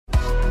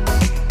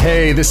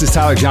Hey, this is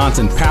Tyler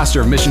Johnson, pastor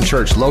of Mission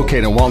Church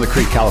located in Walnut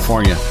Creek,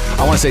 California.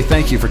 I want to say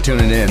thank you for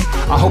tuning in.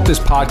 I hope this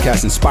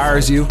podcast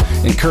inspires you,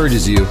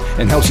 encourages you,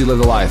 and helps you live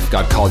the life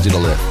God called you to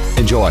live.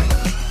 Enjoy.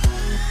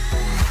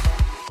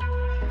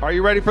 Are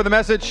you ready for the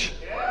message?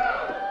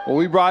 Yeah. Well,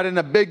 we brought in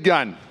a big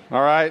gun,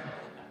 all right?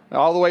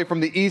 All the way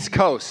from the East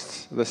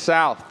Coast, the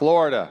South,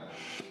 Florida.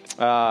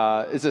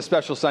 It's a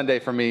special Sunday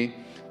for me.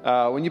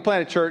 When you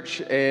plant a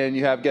church and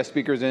you have guest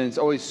speakers in, it's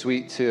always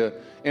sweet to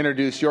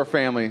introduce your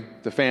family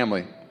to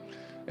family.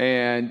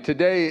 And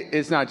today,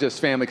 it's not just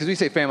family, because we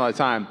say family all the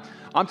time.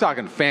 I'm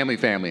talking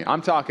family.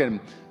 I'm talking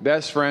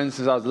best friends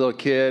since I was a little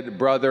kid,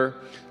 brother.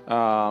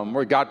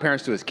 We're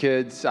godparents to his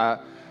kids.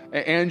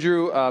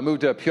 Andrew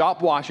moved to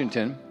Puyallup,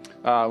 Washington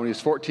when he was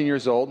 14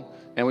 years old,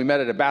 and we met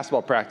at a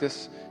basketball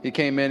practice. He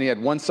came in, he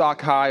had one sock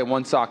high and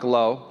one sock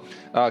low,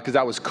 because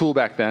that was cool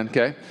back then,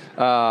 okay?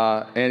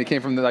 And he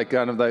came from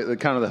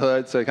the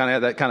hood, so he kind of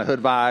had that kind of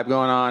hood vibe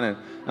going on, and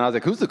I was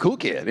like, who's the cool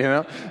kid, you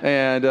know?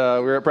 And we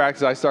were at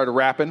practice. I started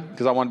rapping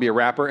because I wanted to be a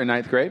rapper in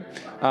 9th grade.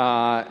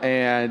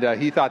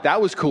 And he thought that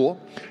was cool.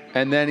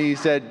 And then he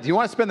said, do you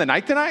want to spend the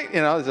night tonight?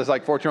 You know, it's just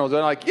like 14-year-olds.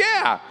 I'm like,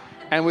 yeah.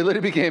 And we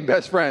literally became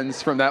best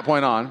friends from that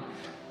point on.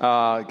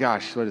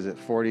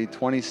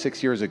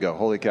 26 years ago.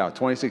 Holy cow,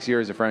 26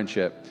 years of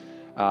friendship.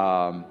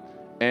 And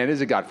it is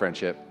a God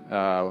friendship.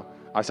 I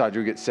saw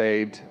Drew get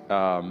saved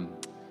in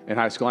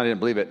high school. I didn't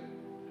believe it.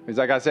 He's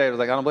like, I got saved. I was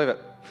like, I don't believe it.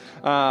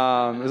 It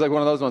was like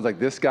one of those ones, like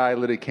this guy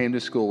literally came to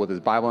school with his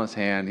Bible in his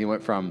hand. He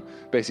went from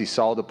basically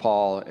Saul to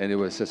Paul, and it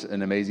was just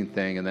an amazing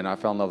thing. And then I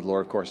fell in love with the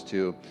Lord, of course,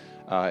 too,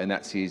 in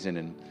that season.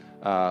 And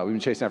we've been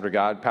chasing after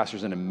God.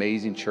 Pastor's an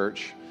amazing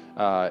church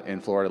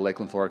in Florida,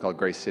 Lakeland, Florida, called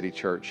Grace City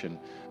Church. And him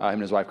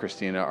and his wife,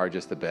 Christina, are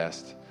just the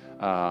best.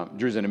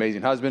 Drew's an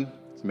amazing husband,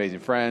 an amazing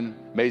friend,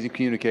 amazing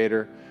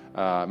communicator,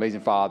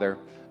 amazing father.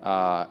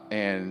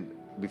 And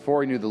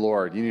before he knew the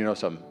Lord, you need to know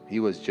something. He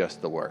was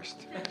just the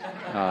worst.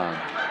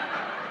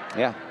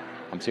 Yeah,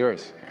 I'm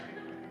serious.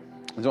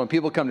 And so when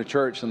people come to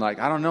church and like,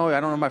 I don't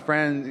know my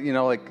friend, you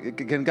know, like,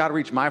 can God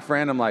reach my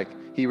friend? I'm like,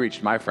 he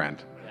reached my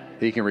friend.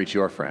 He can reach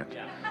your friend.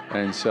 Yeah.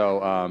 And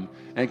so,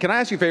 and can I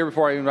ask you a favor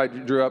before I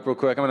invite Drew up real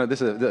quick?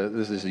 This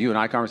is a you and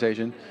I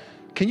conversation.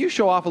 Can you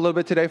show off a little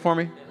bit today for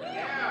me?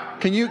 Yeah.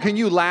 Can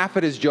you laugh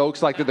at his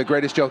jokes like they're the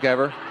greatest joke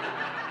ever?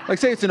 Like,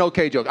 say it's an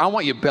okay joke. I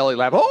want you belly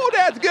laugh. Oh,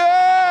 that's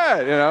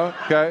good. You know,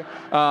 okay?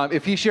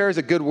 If he shares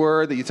a good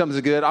word that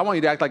something's good, I want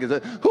you to act like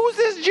it's who's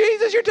this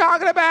Jesus you're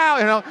talking about?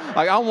 You know,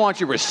 like I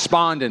want you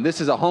responding. This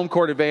is a home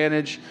court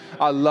advantage.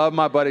 I love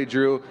my buddy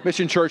Drew.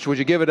 Mission Church, would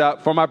you give it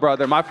up for my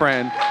brother, my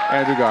friend,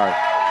 Andrew Gard?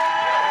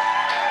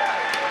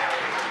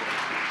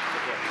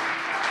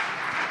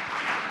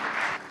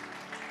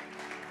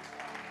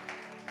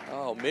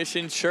 Oh,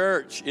 Mission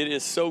Church. It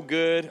is so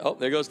good. Oh,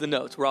 there goes the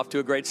notes. We're off to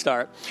a great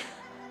start.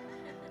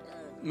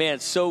 Man,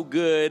 it's so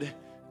good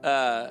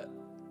to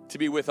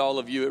be with all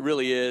of you. It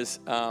really is.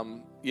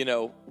 You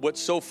know,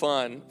 what's so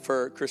fun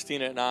for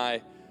Christina and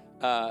I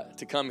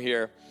to come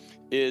here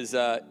is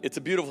it's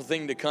a beautiful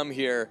thing to come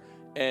here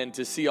and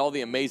to see all the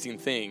amazing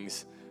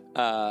things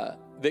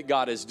that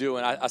God is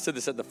doing. I said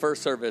this at the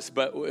first service,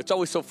 but it's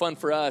always so fun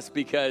for us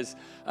because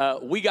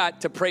we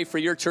got to pray for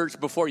your church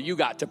before you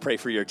got to pray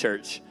for your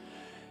church.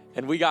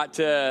 And we got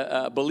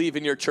to believe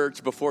in your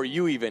church before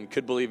you even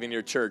could believe in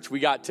your church. We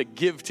got to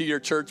give to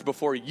your church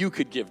before you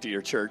could give to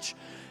your church.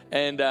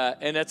 And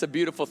that's a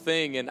beautiful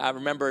thing. And I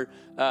remember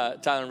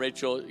Tyler and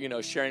Rachel, you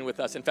know, sharing with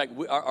us. In fact,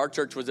 our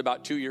church was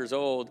about 2 years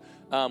old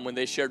when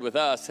they shared with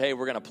us, hey,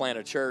 we're going to plant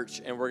a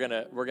church and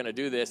we're gonna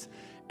do this.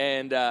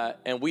 And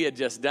we had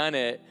just done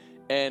it.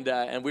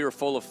 And we were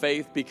full of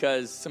faith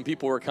because some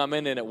people were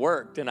coming and it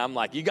worked. And I'm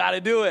like, you got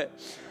to do it.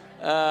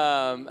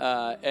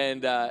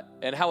 And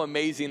how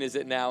amazing is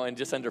it now in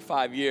just under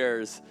 5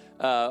 years,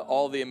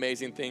 all the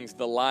amazing things,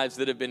 the lives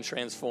that have been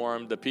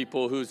transformed, the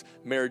people whose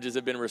marriages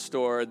have been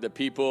restored, the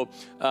people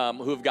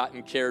who have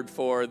gotten cared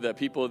for, the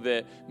people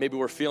that maybe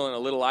were feeling a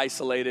little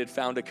isolated,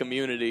 found a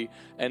community.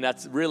 And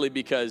that's really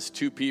because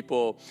two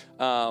people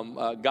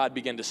God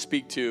began to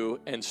speak to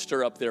and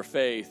stir up their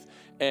faith.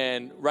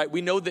 And right,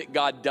 we know that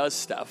God does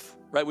stuff,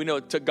 right? We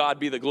know to God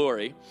be the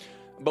glory,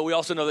 but we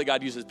also know that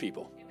God uses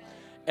people.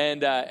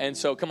 And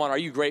so, come on, are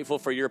you grateful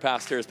for your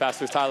pastors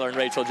Tyler and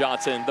Rachel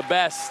Johnson, the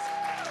best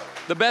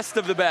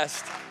of the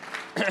best?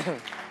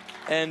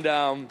 And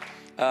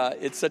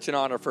it's such an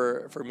honor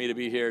for me to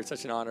be here. It's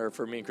such an honor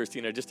for me and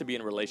Christina just to be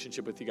in a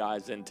relationship with you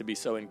guys and to be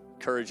so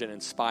encouraged and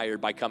inspired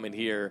by coming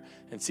here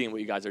and seeing what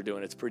you guys are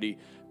doing. It's pretty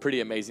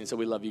amazing. So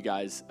we love you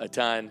guys a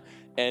ton,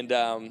 and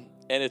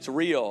it's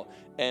real.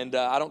 And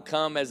I don't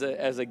come as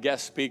a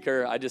guest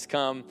speaker. I just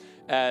come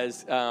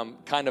as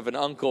kind of an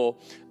uncle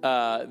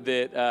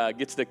that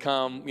gets to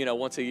come, you know,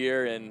 once a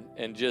year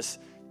and just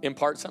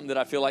impart something that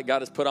I feel like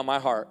God has put on my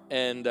heart.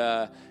 And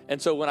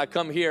so when I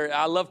come here,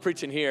 I love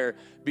preaching here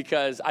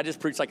because I just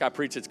preach like I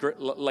preach. It's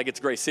like it's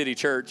Grace City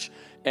Church,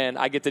 and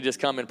I get to just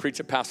come and preach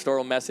a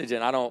pastoral message.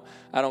 And I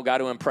don't got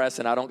to impress,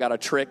 and I don't got to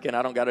trick, and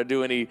I don't got to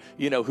do any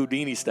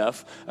Houdini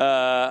stuff.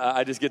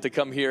 I just get to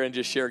come here and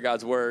just share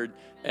God's word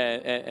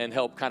and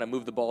help kind of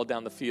move the ball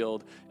down the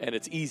field. And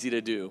it's easy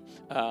to do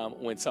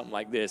when something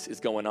like this is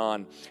going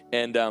on.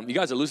 And you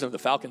guys are losing to the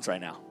Falcons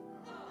right now.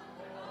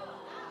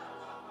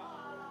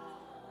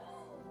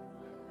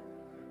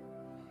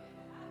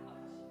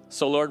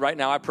 So, Lord, right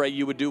now I pray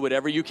you would do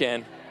whatever you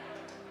can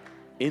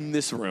in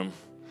this room,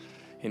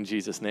 in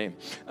Jesus' name.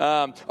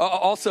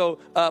 Also,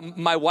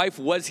 my wife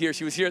was here.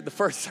 She was here at the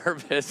first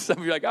service. Some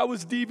of you are like, I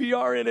was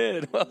DVRing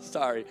it. Well,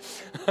 sorry.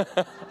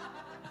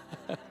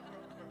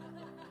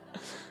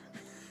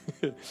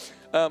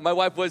 My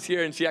wife was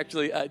here, and she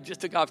actually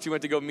just took off. She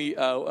went to go meet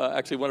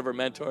actually one of her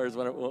mentors,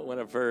 one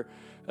of her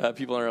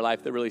people in her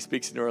life that really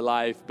speaks into her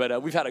life.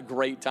 But we've had a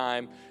great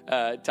time.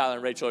 Tyler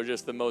and Rachel are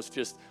just the most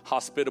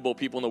hospitable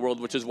people in the world,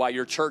 which is why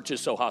your church is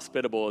so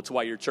hospitable. It's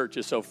why your church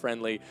is so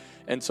friendly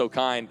and so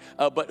kind.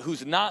 But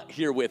who's not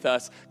here with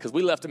us, because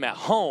we left them at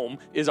home,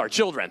 is our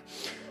children.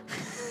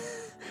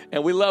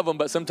 And we love them,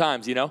 but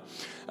sometimes,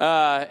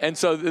 and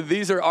so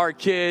these are our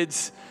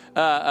kids.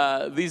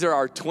 These are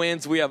our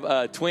twins. We have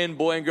a twin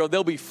boy and girl.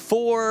 They'll be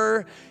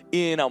 4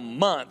 in a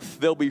month.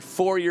 They'll be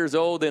 4 years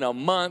old in a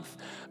month.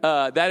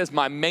 That is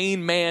my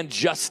main man,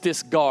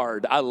 Justice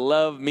Gard. I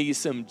love me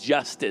some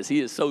Justice.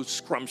 He is so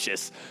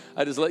scrumptious.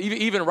 I just love,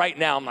 even right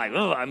now, I'm like,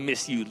 oh, I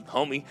miss you,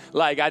 homie.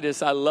 Like,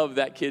 I love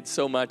that kid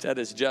so much. That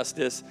is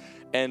Justice.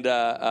 And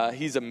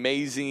he's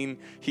amazing.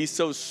 He's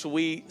so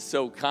sweet,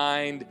 so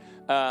kind.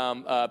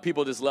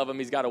 People just love him.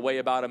 He's got a way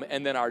about him.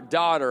 And then our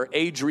daughter,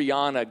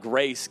 Adriana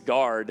Grace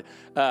Gard.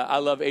 I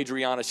love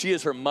Adriana. She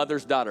is her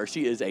mother's daughter.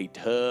 She is a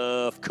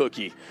tough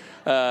cookie.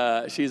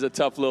 She's a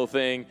tough little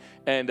thing.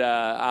 And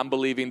I'm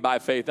believing by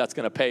faith that's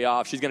going to pay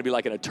off. She's going to be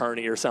like an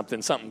attorney or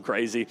something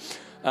crazy.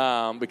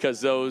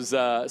 Because those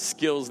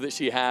skills that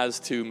she has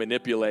to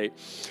manipulate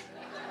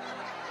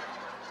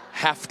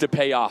have to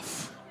pay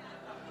off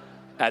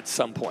at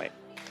some point.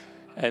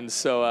 And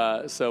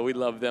so we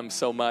love them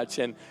so much.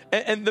 And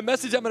the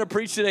message I'm going to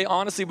preach today,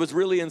 honestly, was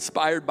really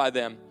inspired by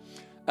them.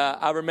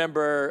 I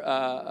remember,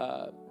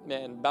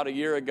 about a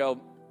year ago,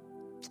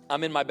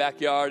 I'm in my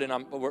backyard,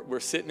 and we're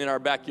sitting in our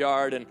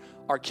backyard, and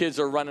our kids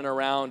are running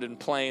around and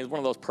playing. It's one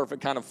of those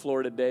perfect kind of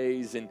Florida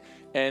days, and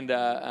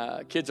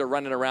kids are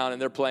running around,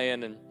 and they're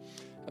playing, and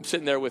I'm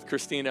sitting there with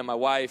Christina, my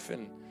wife,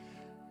 and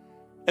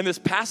this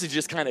passage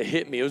just kind of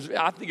hit me.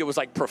 I think it was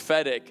like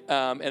prophetic,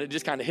 and it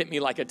just kind of hit me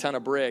like a ton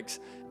of bricks.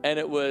 And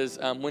it was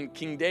when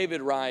King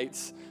David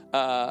writes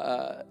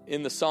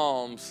in the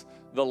Psalms,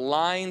 the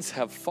lines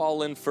have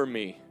fallen for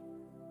me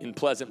in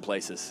pleasant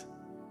places.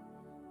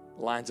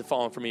 Lines have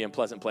fallen for me in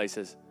pleasant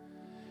places.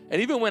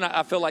 And even when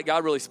I felt like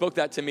God really spoke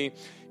that to me,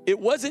 it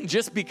wasn't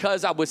just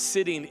because I was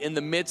sitting in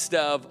the midst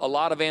of a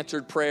lot of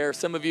answered prayer.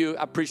 Some of you,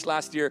 I preached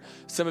last year,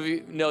 some of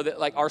you know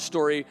that like our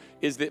story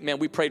is that, man,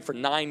 we prayed for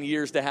 9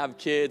 years to have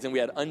kids, and we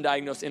had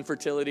undiagnosed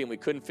infertility, and we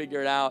couldn't figure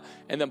it out.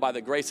 And then by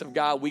the grace of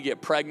God, we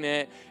get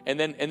pregnant, and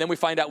then we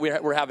find out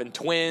we're having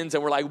twins,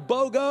 and we're like,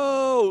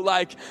 BOGO!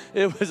 Like,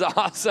 it was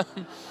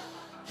awesome.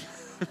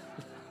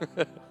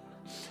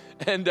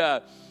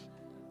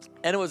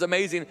 And it was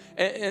amazing.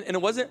 And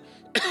it wasn't,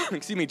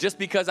 excuse me, just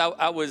because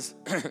I was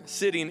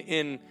sitting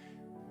in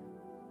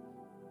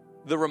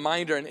the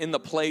reminder and in the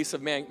place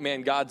of,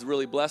 man, God's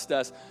really blessed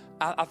us.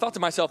 I thought to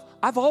myself,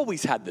 I've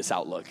always had this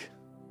outlook.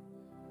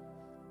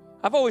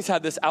 I've always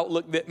had this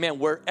outlook that, man,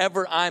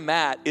 wherever I'm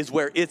at is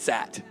where it's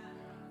at.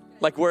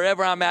 Like,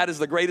 wherever I'm at is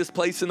the greatest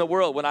place in the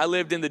world. When I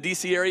lived in the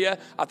D.C. area,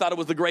 I thought it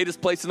was the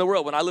greatest place in the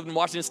world. When I lived in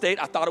Washington State,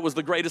 I thought it was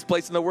the greatest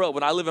place in the world.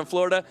 When I live in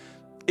Florida,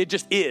 it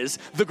just is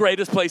the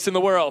greatest place in the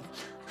world.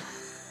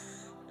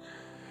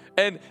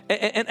 And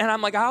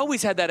I'm like, I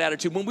always had that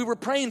attitude. When we were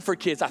praying for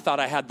kids, I thought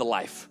I had the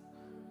life.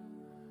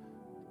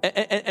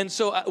 And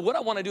so what I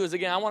want to do is,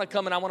 again, I want to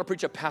come and I want to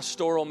preach a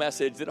pastoral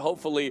message that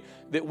hopefully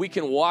that we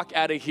can walk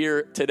out of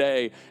here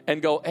today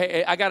and go,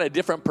 hey, I got a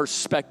different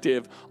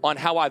perspective on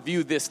how I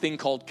view this thing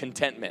called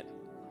contentment.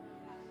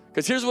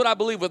 Because here's what I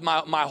believe with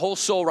my whole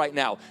soul right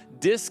now.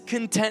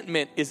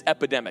 Discontentment is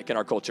epidemic in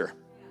our culture.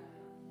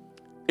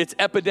 It's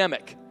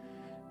epidemic.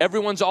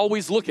 Everyone's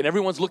always looking.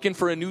 Everyone's looking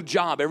for a new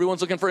job.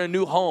 Everyone's looking for a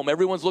new home.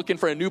 Everyone's looking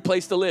for a new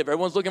place to live.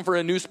 Everyone's looking for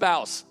a new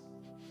spouse.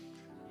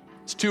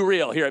 It's too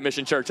real here at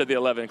Mission Church at the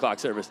 11 o'clock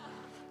service.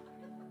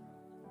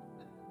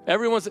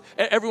 Everyone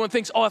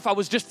thinks, oh, if I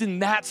was just in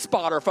that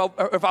spot, or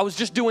if I was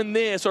just doing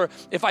this, or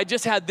if I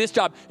just had this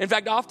job. In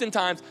fact,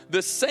 oftentimes,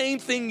 the same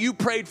thing you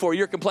prayed for,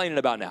 you're complaining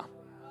about now.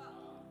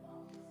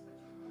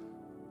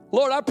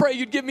 Lord, I pray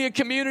you'd give me a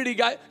community.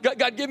 God,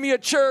 give me a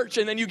church.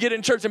 And then you get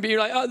in church and you're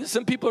like, oh,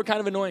 some people are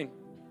kind of annoying.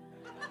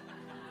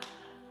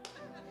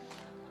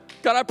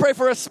 God, I pray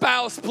for a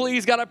spouse,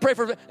 please. God, I pray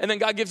for, and then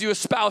God gives you a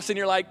spouse and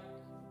you're like,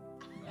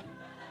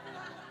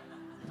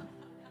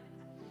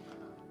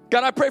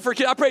 God, I pray for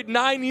kids. I prayed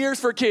 9 years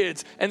for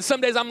kids. And some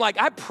days I'm like,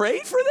 I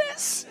prayed for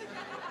this?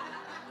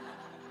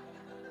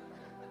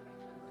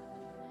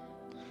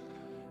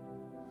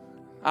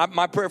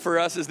 My prayer for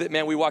us is that,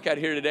 man, we walk out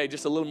here today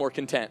just a little more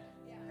content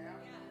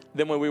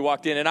than when we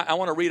walked in. And I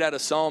want to read out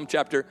of Psalm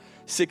chapter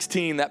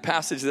 16, that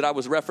passage that I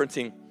was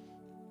referencing.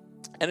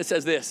 And it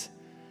says this.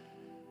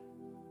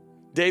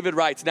 David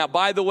writes, now,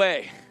 by the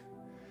way,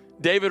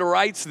 David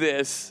writes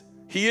this,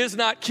 he is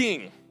not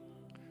king.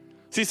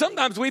 See,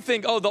 sometimes we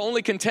think, the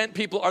only content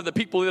people are the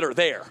people that are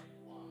there.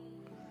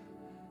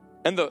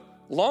 And the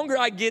longer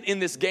I get in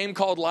this game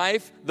called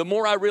life, the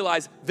more I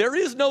realize there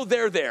is no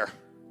there.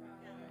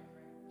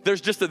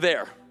 There's just a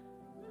there.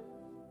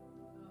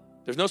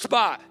 There's no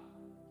spot.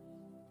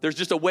 There's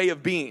just a way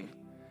of being.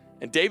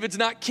 And David's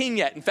not king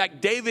yet. In fact,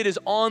 David is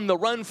on the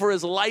run for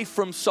his life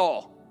from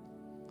Saul.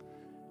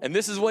 And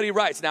this is what he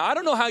writes. Now, I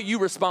don't know how you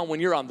respond when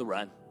you're on the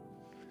run,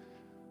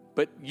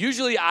 but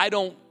usually I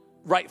don't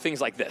write things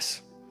like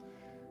this.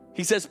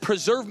 He says,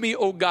 preserve me,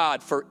 O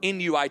God, for in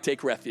you I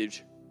take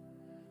refuge.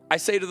 I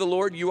say to the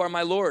Lord, you are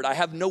my Lord. I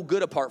have no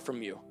good apart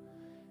from you.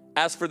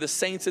 As for the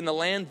saints in the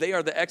land, they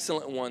are the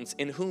excellent ones,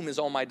 in whom is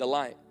all my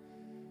delight.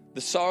 The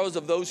sorrows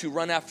of those who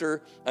run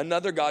after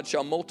another God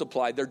shall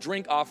multiply. Their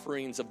drink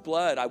offerings of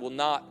blood I will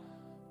not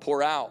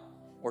pour out,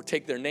 or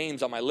take their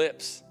names on my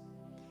lips.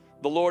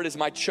 The Lord is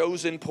my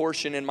chosen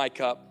portion in my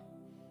cup.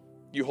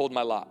 You hold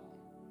my lot.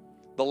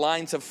 The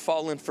lines have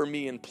fallen for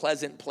me in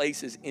pleasant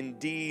places.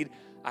 Indeed,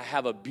 I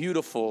have a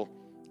beautiful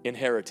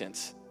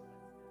inheritance.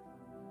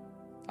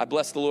 I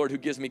bless the Lord who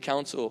gives me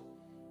counsel.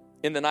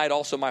 In the night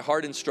also my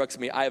heart instructs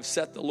me. I have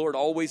set the Lord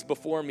always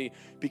before me,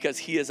 because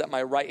he is at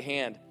my right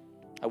hand.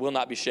 I will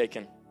not be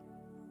shaken.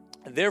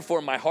 And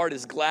therefore my heart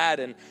is glad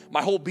and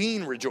my whole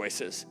being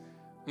rejoices.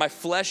 My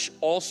flesh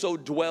also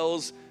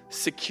dwells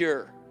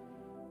secure.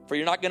 For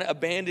you're not going to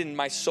abandon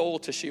my soul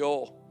to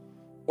Sheol,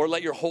 or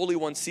let your Holy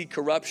One see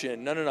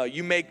corruption. No.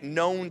 You make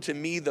known to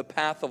me the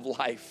path of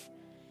life.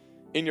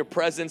 In your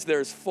presence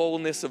there is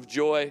fullness of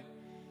joy,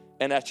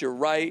 and at your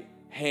right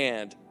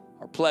hand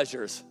are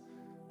pleasures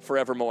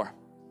forevermore.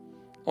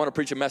 I want to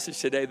preach a message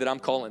today that I'm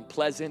calling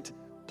Pleasant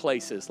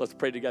Places. Let's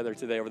pray together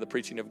today over the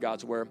preaching of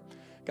God's word.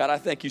 God, I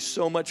thank you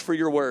so much for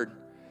your word.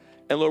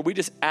 And Lord, we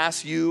just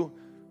ask you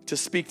to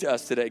speak to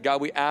us today. God,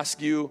 we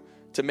ask you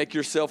to make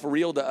yourself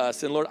real to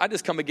us. And Lord, I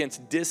just come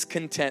against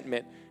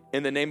discontentment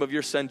in the name of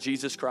your son,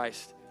 Jesus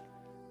Christ.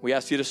 We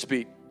ask you to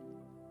speak.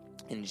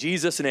 In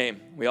Jesus'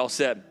 name, we all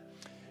said,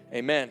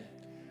 amen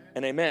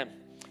and amen.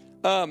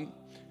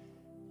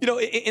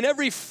 In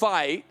every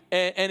fight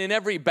and in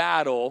every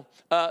battle,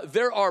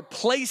 there are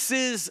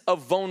places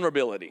of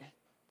vulnerability,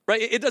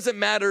 right? It doesn't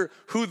matter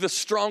who the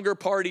stronger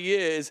party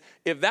is.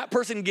 If that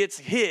person gets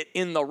hit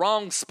in the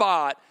wrong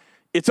spot,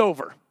 it's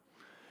over.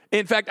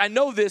 In fact, I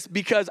know this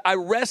because I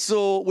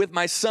wrestle with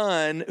my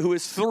son, who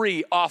is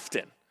 3,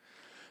 often.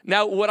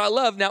 Now, what I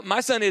love,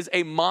 my son is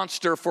a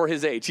monster for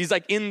his age. He's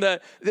like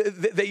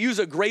they use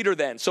a greater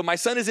than. So my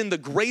son is in the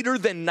greater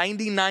than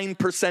 99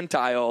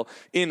 percentile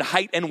in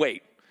height and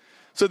weight.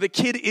 So the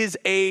kid is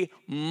a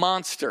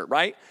monster,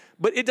 right?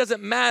 But it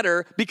doesn't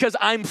matter because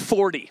I'm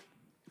 40.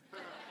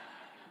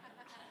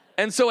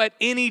 And so at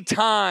any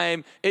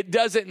time, it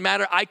doesn't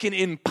matter. I can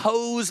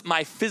impose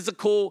my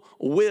physical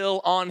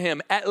will on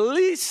him, at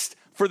least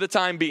for the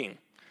time being.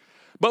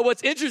 But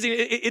what's interesting,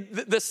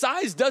 the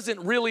size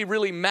doesn't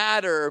really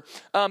matter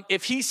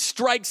if he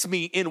strikes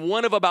me in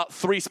one of about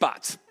 3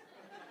 spots.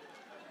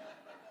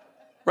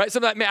 Right?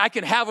 Sometimes, man, I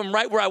can have him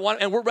right where I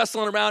want, and we're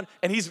wrestling around,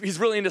 and he's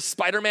really into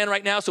Spider-Man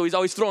right now, so he's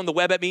always throwing the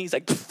web at me.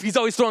 He's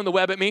always throwing the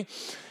web at me.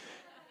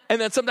 And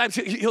then sometimes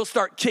he'll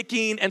start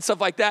kicking and stuff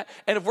like that.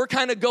 And if we're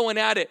kind of going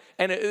at it,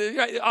 and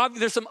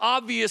there's some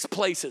obvious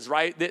places,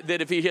 right,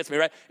 that if he hits me,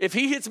 right? If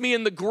he hits me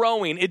in the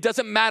groin, it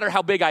doesn't matter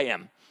how big I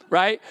am,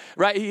 right?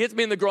 He hits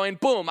me in the groin,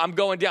 boom, I'm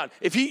going down.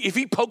 If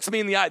he pokes me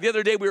in the eye, the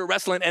other day we were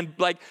wrestling, and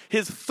like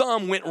his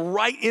thumb went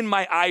right in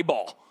my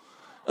eyeball.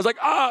 I was like,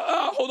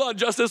 hold on,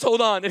 Justice,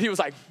 hold on. And he was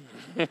like,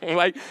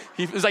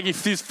 he was like,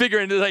 he's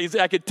figuring it out.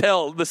 I could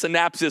tell the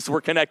synapses were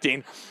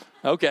connecting.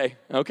 Okay.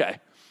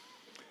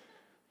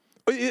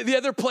 The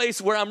other place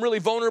where I'm really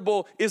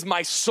vulnerable is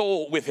my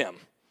soul with him,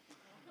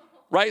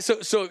 right?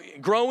 So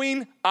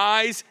growing,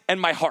 eyes, and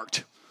my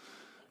heart.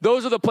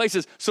 Those are the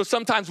places. So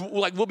sometimes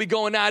we'll be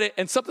going at it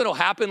and something will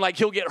happen, like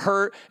he'll get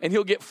hurt and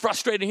he'll get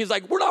frustrated and he's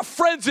like, we're not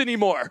friends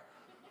anymore.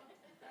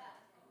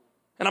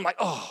 And I'm like,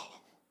 oh,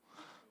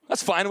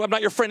 that's fine. I'm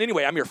not your friend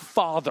anyway. I'm your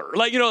father.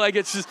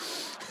 It's just,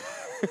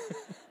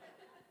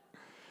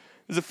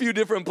 there's a few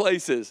different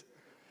places.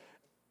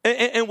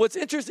 And what's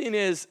interesting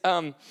is,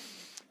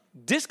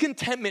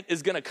 discontentment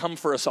is going to come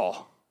for us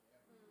all,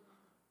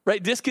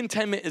 right?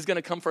 Discontentment is going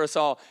to come for us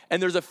all.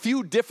 And there's a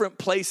few different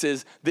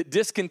places that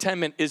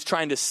discontentment is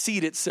trying to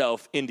seed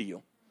itself into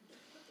you.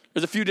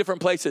 There's a few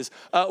different places.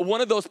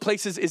 One of those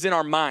places is in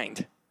our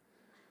mind.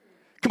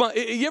 Come on,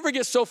 you ever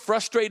get so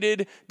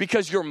frustrated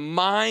because your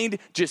mind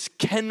just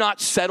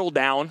cannot settle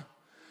down?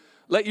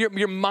 Like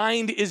your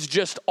mind is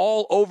just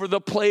all over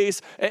the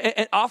place.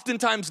 And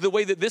oftentimes the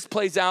way that this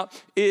plays out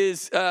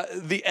is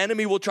the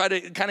enemy will try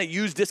to kind of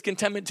use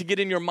discontentment to get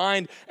in your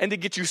mind and to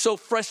get you so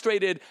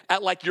frustrated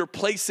at like your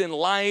place in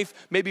life,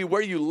 maybe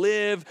where you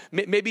live,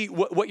 maybe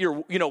what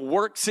your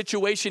work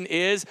situation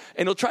is.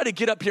 And he'll try to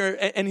get up here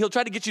and he'll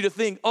try to get you to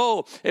think,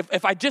 oh,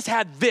 if I just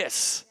had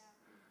this,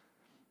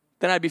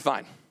 then I'd be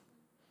fine.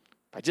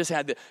 I just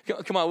had this.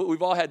 Come on,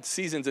 we've all had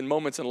seasons and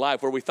moments in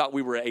life where we thought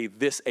we were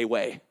this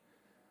away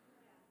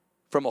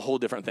from a whole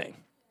different thing.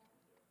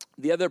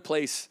 The other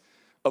place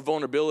of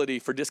vulnerability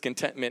for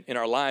discontentment in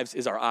our lives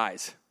is our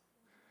eyes.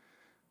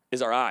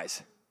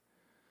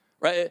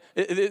 Right?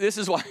 This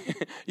is why,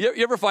 you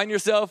ever find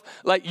yourself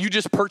like you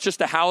just purchased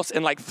a house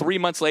and like 3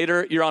 months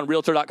later, you're on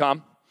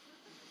Realtor.com?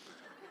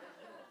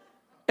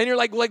 And you're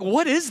like,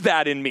 what is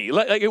that in me?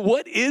 Like,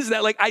 what is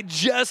that? Like, I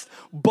just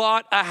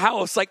bought a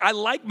house. Like, I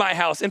like my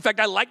house. In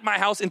fact, I liked my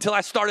house until I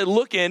started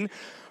looking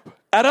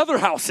at other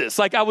houses.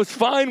 Like, I was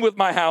fine with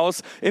my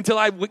house until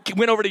I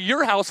went over to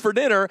your house for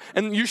dinner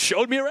and you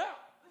showed me around.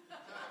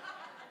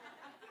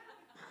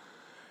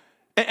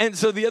 And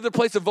so the other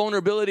place of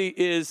vulnerability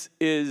is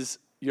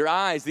your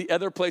eyes. The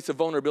other place of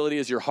vulnerability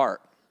is your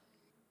heart.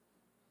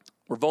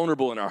 We're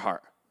vulnerable in our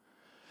heart.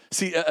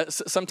 See,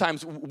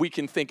 sometimes we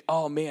can think,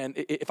 oh man,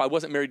 if I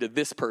wasn't married to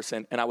this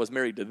person and I was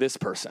married to this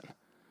person,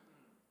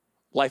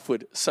 life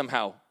would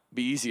somehow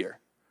be easier.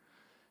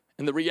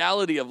 And the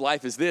reality of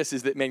life is this,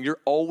 is that, man, you're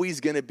always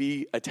going to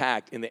be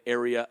attacked in the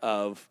area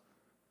of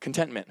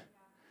contentment.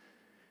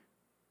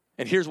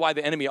 And here's why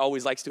the enemy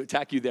always likes to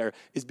attack you there,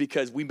 is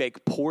because we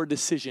make poor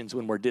decisions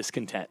when we're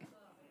discontent.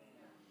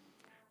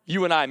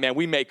 You and I, man,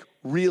 we make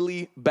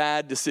really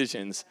bad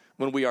decisions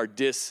when we are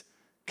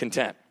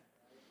discontent.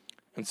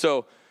 And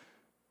so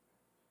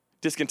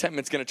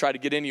discontentment's going to try to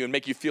get in you and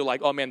make you feel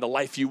like, oh man, the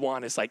life you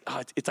want is like,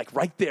 oh, it's like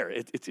right there.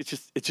 It's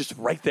just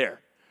right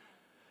there.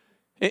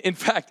 In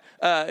fact,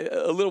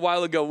 a little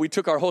while ago, we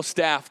took our whole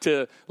staff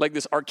to like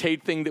this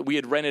arcade thing that we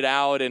had rented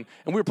out, and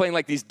we were playing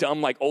like these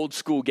dumb like old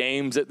school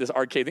games at this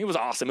arcade thing. It was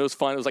awesome. It was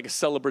fun. It was like a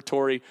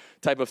celebratory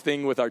type of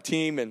thing with our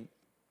team. And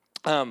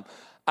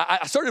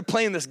I started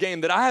playing this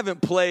game that I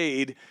haven't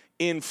played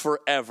in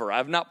forever.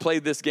 I've not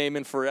played this game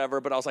in forever,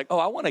 but I was like, oh,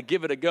 I want to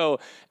give it a go.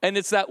 And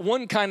it's that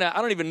one kind of,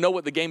 I don't even know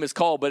what the game is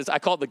called, but I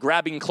call it the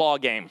grabbing claw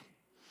game.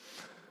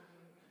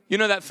 You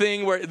know that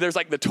thing where there's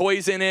like the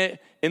toys in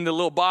it, in the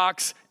little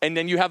box, and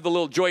then you have the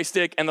little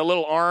joystick and the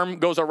little arm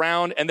goes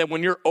around, and then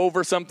when you're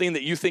over something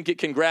that you think it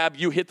can grab,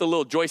 you hit the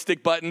little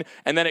joystick button,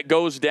 and then it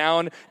goes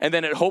down, and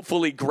then it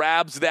hopefully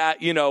grabs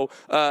that,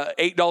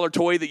 $8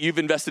 toy that you've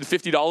invested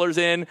 $50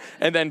 in,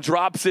 and then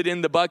drops it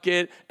in the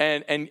bucket,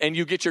 and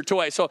you get your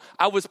toy. So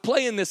I was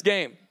playing this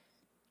game.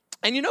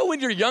 And you know when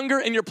you're younger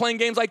and you're playing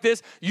games like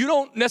this, you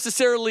don't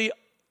necessarily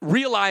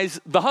realize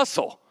the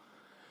hustle.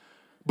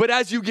 But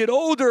as you get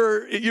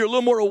older, you're a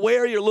little more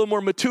aware, you're a little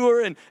more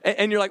mature,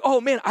 and you're like,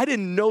 oh man, I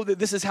didn't know that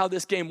this is how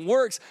this game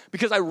works,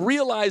 because I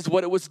realized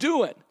what it was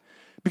doing.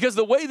 Because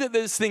the way that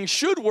this thing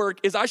should work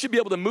is I should be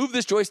able to move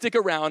this joystick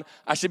around,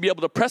 I should be able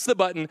to press the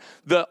button,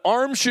 the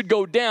arm should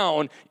go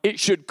down,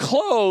 it should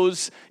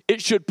close, it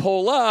should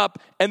pull up,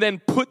 and then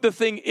put the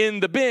thing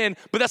in the bin,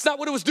 but that's not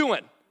what it was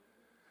doing.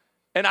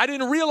 And I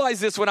didn't realize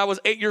this when I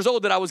was 8 years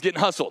old, that I was getting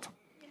hustled.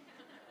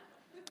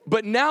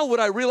 But now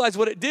what I realized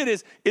what it did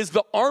is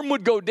the arm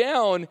would go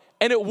down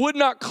and it would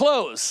not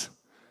close.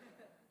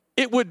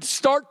 It would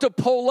start to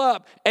pull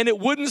up and it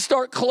wouldn't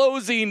start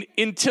closing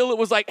until it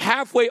was like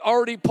halfway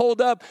already pulled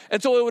up.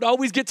 And so it would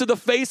always get to the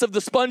face of the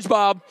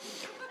SpongeBob.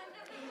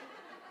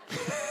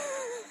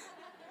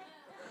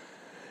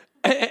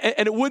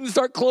 and it wouldn't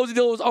start closing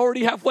until it was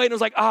already halfway. And it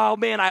was like, oh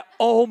man, I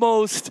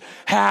almost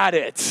had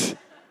it.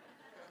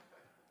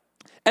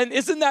 And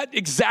isn't that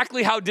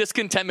exactly how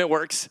discontentment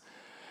works?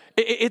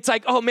 It's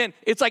like, oh man,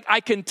 it's like I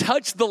can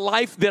touch the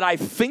life that I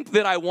think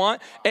that I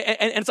want. And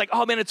it's like,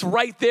 oh man, it's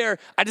right there.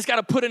 I just got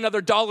to put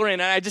another dollar in.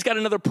 And I just got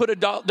another put a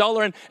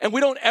dollar in. And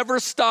we don't ever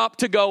stop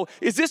to go,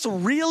 is this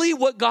really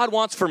what God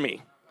wants for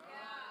me?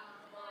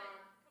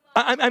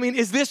 I mean,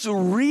 is this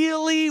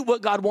really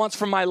what God wants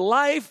for my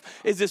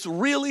life? Is this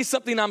really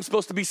something I'm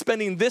supposed to be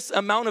spending this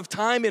amount of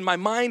time in my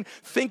mind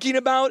thinking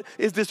about?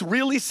 Is this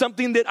really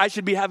something that I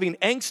should be having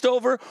angst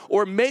over?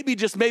 Or maybe,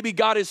 just maybe,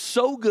 God is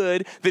so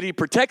good that he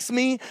protects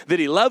me, that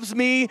he loves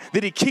me,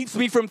 that he keeps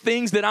me from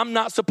things that I'm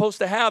not supposed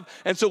to have.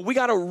 And so we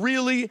got to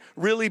really,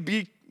 really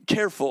be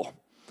careful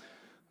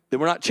that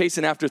we're not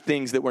chasing after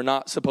things that we're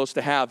not supposed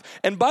to have.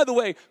 And by the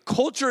way,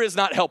 culture is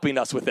not helping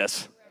us with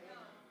this.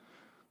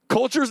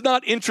 Culture's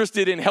not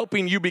interested in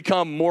helping you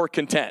become more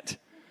content.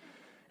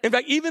 In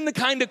fact, even the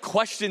kind of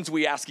questions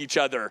we ask each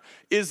other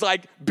is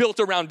like built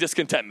around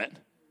discontentment.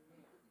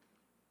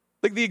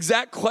 Like the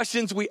exact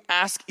questions we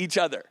ask each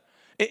other.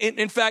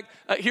 In fact,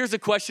 here's a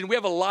question. We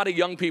have a lot of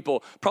young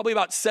people. Probably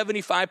about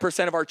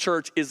 75% of our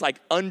church is like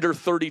under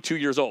 32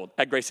 years old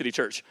at Grace City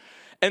Church.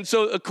 And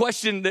so a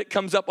question that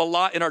comes up a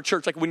lot in our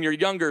church, like when you're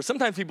younger,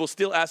 sometimes people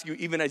still ask you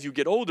even as you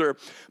get older,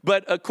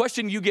 but a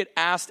question you get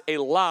asked a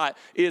lot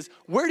is,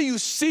 where do you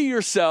see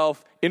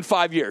yourself in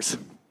 5 years?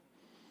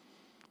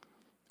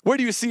 Where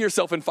do you see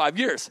yourself in 5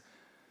 years?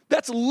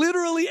 That's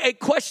literally a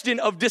question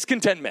of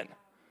discontentment.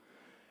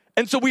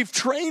 And so we've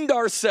trained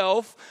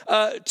ourselves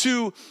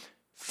to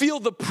feel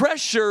the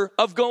pressure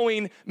of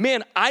going,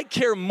 man, I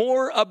care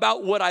more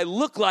about what I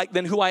look like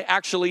than who I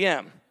actually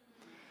am.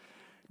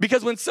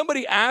 Because when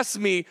somebody asks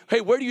me, hey,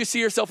 where do you see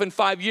yourself in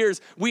 5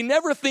 years? We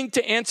never think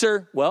to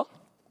answer, well,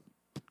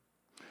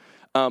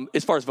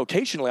 as far as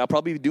vocationally, I'll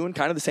probably be doing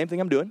kind of the same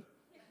thing I'm doing.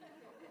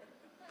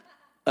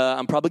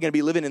 I'm probably going to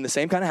be living in the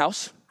same kind of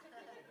house.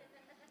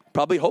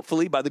 Probably,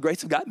 hopefully, by the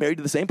grace of God, married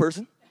to the same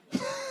person.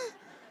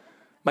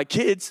 My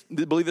kids,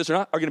 believe this or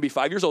not, are going to be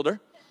 5 years older.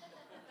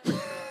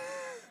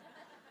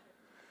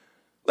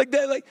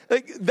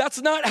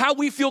 That's not how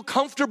we feel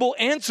comfortable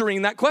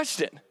answering that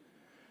question.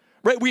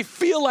 Right? We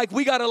feel like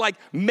we got to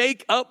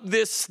make up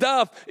this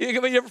stuff.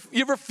 You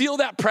ever feel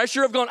that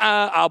pressure of going,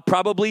 I'll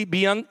probably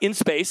be in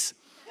space.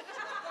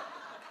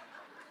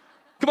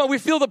 Come on, we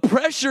feel the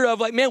pressure of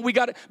man, we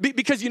got to,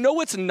 because you know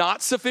what's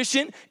not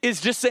sufficient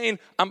is just saying,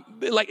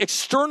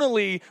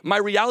 externally, my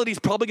reality is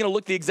probably going to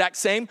look the exact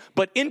same,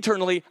 but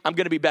internally, I'm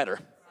going to be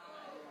better.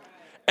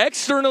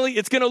 Externally,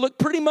 it's going to look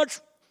pretty much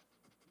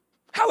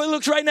how it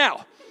looks right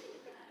now.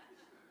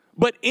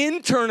 But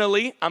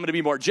internally, I'm going to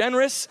be more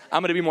generous.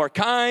 I'm going to be more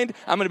kind.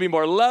 I'm going to be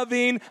more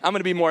loving. I'm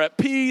going to be more at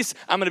peace.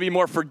 I'm going to be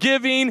more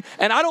forgiving.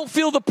 And I don't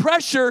feel the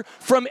pressure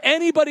from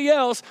anybody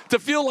else to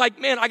feel like,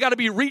 man, I got to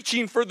be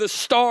reaching for the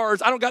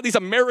stars. I don't got these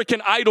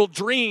American Idol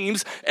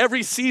dreams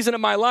every season of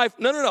my life.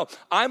 No.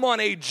 I'm on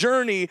a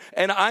journey,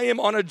 and I am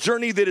on a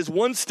journey that is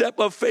one step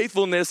of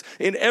faithfulness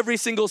in every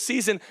single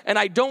season. And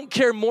I don't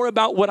care more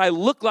about what I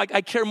look like.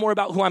 I care more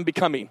about who I'm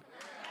becoming.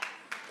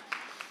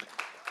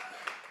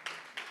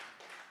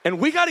 And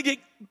we got to get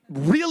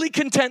really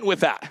content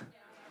with that.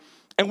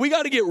 And we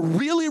got to get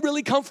really,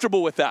 really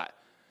comfortable with that.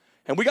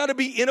 And we got to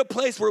be in a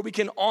place where we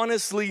can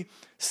honestly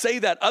say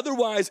that.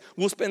 Otherwise,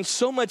 we'll spend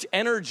so much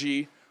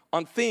energy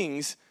on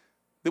things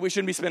that we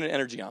shouldn't be spending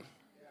energy on.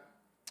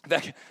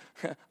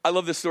 I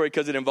love this story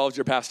because it involves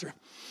your pastor.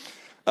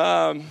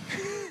 So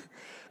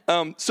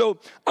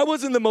I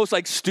wasn't the most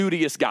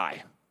studious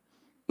guy.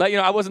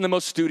 I wasn't the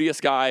most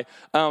studious guy.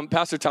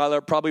 Pastor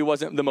Tyler probably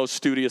wasn't the most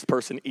studious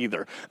person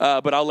either.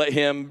 But I'll let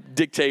him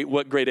dictate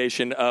what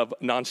gradation of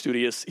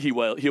non-studious he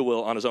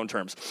will on his own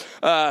terms.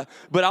 But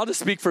I'll just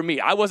speak for me.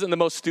 I wasn't the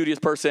most studious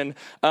person.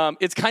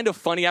 It's kind of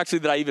funny, actually,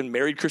 that I even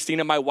married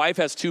Christina. My wife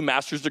has 2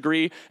 master's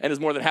degrees and is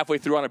more than halfway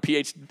through on a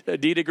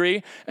PhD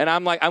degree. And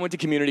I'm I went to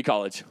community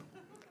college.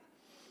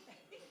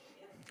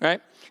 Right?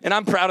 And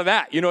I'm proud of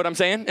that. You know what I'm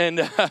saying?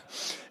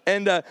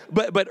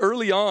 But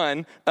early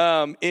on,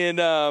 in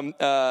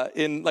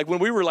when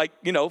we were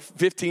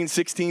 15,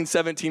 16,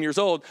 17 years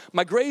old,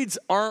 my grades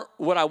aren't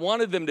what I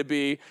wanted them to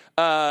be.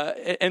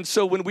 And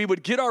so when we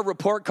would get our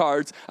report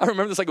cards, I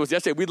remember this like it was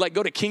yesterday, we'd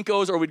go to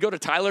Kinko's or we'd go to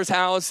Tyler's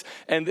house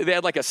and they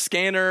had a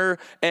scanner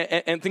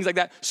and things like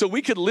that. So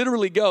we could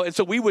literally go. And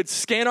so we would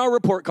scan our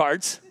report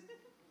cards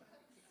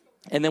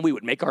and then we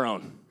would make our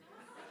own.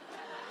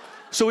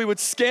 So we would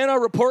scan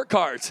our report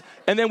cards,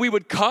 and then we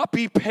would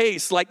copy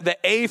paste the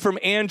A from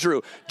Andrew,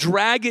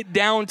 drag it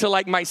down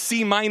to my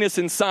C-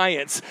 in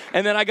science,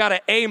 and then I got an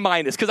A-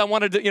 because I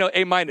wanted to,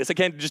 A-. I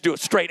can't just do a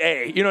straight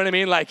A. You know what I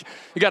mean?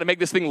 You got to make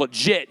this thing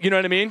legit. You know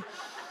what I mean?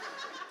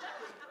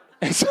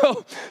 And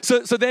so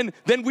then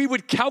we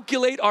would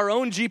calculate our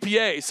own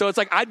GPA. So it's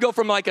I'd go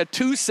from a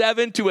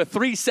 2.7 to a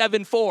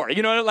 3.74.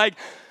 You know,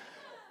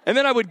 and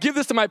then I would give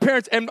this to my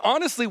parents. And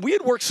honestly, we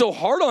had worked so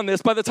hard on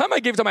this. By the time I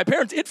gave it to my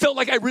parents, it felt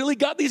like I really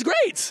got these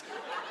grades.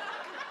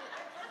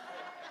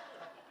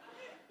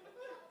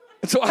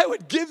 And so I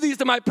would give these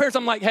to my parents.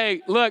 I'm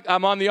hey, look,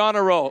 I'm on the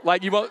honor roll.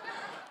 You won't,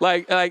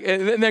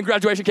 and then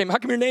graduation came. How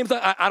come your name's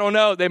not? I don't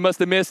know. They must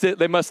have missed it.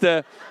 They must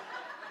have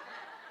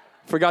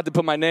forgot to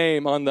put my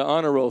name on the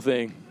honor roll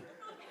thing.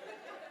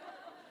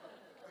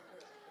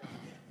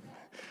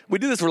 We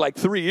did this for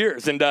 3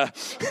 years. And,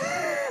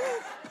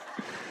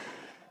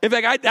 in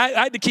fact, I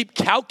had to keep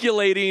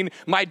calculating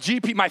my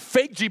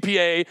fake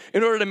GPA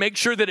in order to make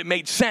sure that it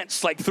made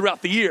sense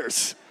throughout the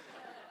years.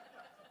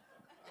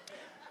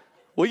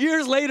 Well,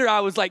 years later,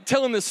 I was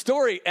telling this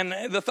story, and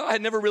the thought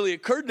had never really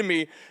occurred to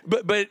me,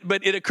 but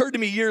it occurred to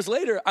me years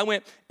later. I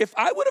went, if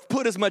I would have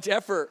put as much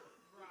effort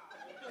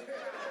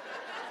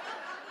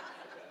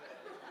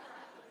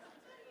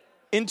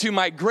into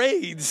my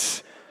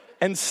grades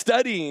and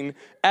studying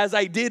as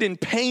I did in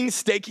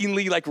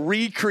painstakingly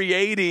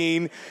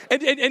recreating.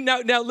 And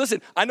now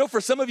listen, I know for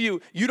some of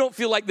you, you don't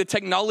feel the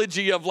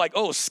technology of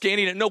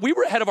scanning it. No, we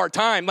were ahead of our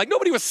time.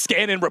 Nobody was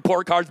scanning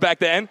report cards back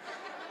then.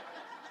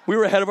 We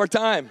were ahead of our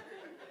time.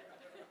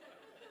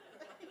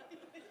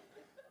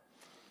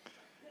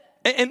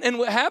 And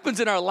what happens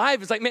in our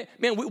life is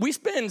man, we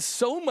spend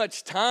so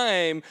much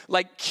time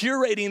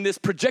curating this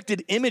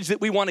projected image that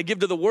we want to give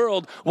to the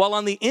world, while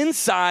on the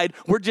inside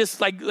we're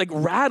just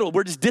rattled,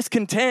 we're just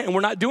discontent, and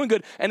we're not doing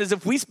good. And as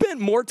if we spent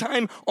more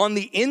time on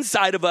the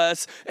inside of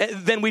us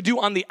than we do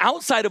on the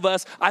outside of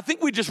us, I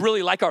think we just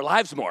really like our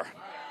lives more.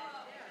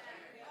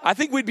 I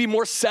think we'd be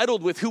more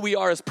settled with who we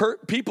are as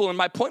people. And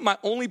my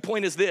only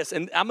point is this,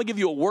 and I'm gonna give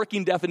you a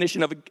working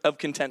definition of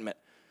contentment.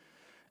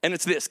 And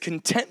it's this: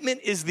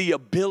 contentment is the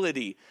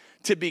ability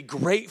to be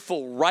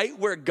grateful right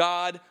where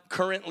God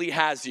currently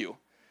has you,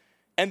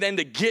 and then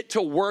to get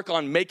to work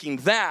on making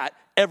that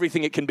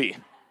everything it can be.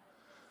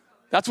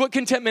 That's what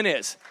contentment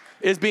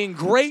is being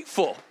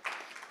grateful.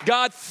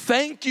 God,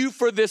 thank you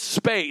for this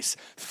space.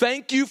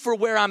 Thank you for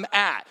where I'm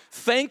at.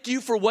 Thank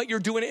you for what you're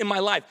doing in my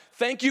life.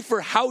 Thank you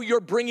for how you're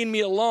bringing me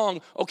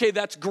along. Okay,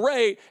 that's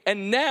great.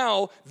 And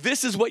now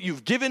this is what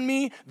you've given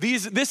me.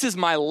 This is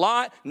my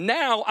lot.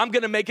 Now I'm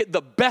going to make it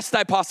the best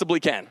I possibly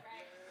can.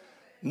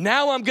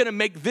 Now I'm going to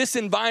make this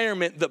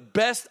environment the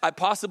best I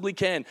possibly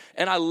can.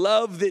 And I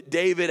love that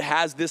David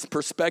has this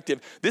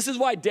perspective. This is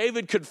why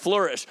David could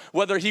flourish,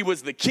 whether he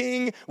was the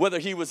king, whether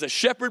he was a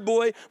shepherd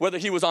boy, whether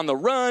he was on the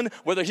run,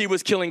 whether he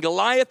was killing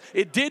Goliath.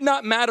 It did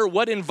not matter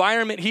what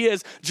environment he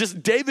is.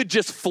 David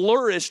just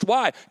flourished.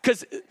 Why?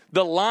 Because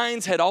the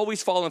lines had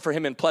always fallen for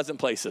him in pleasant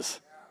places.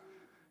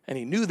 And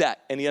he knew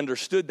that, and he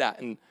understood that.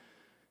 And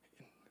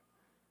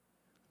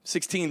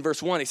 16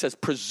 verse 1, he says,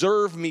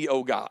 "Preserve me,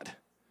 O God,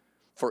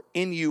 for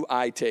in you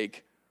I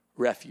take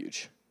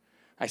refuge.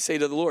 I say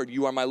to the Lord,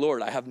 you are my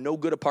Lord. I have no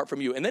good apart from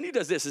you." And then he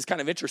does this. It's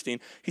kind of interesting.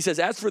 He says,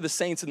 "As for the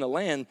saints in the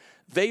land,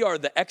 they are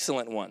the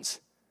excellent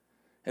ones."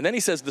 And then he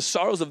says, "The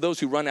sorrows of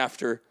those who run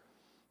after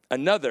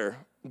another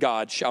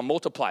God shall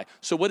multiply."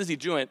 So what is he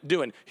doing?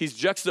 He's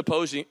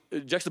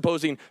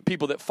juxtaposing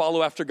people that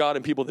follow after God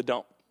and people that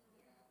don't.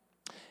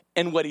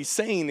 And what he's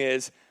saying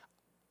is,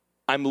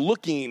 I'm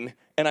looking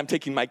and I'm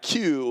taking my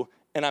cue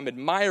and I'm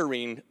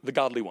admiring the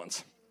godly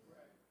ones.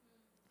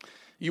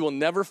 You will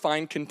never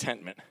find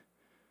contentment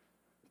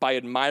by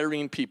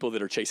admiring people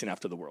that are chasing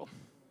after the world.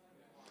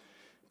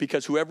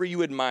 Because whoever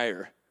you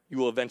admire, you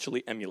will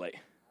eventually emulate.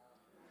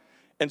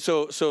 And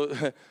so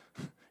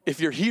if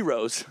your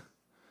heroes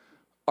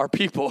are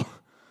people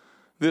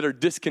that are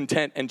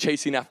discontent and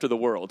chasing after the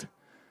world,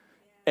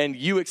 and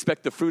you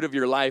expect the fruit of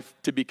your life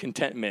to be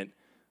contentment,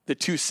 the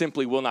two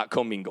simply will not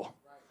commingle.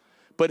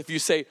 But if you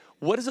say,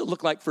 what does it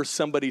look like for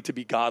somebody to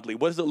be godly?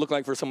 What does it look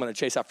like for someone to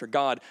chase after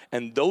God?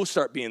 And those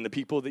start being the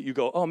people that you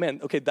go, oh man,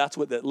 okay, that's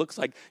what that looks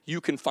like.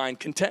 You can find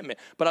contentment.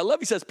 But I love,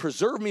 he says,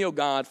 "Preserve me, O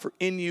God, for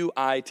in you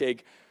I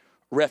take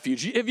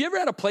refuge." Have you ever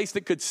had a place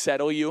that could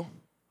settle you?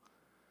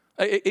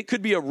 It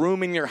could be a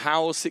room in your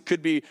house. It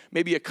could be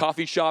maybe a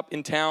coffee shop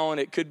in town.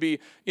 It could be,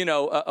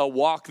 a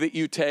walk that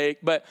you take.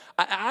 But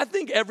I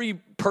think every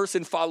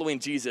person following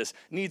Jesus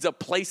needs a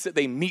place that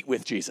they meet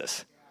with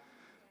Jesus.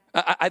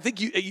 I think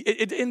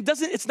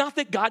it's not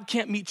that God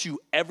can't meet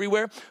you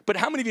everywhere, but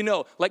how many of you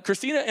know, like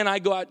Christina and I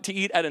go out to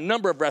eat at a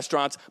number of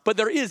restaurants, but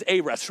there is a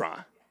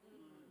restaurant,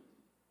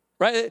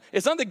 right?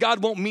 It's not that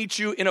God won't meet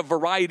you in a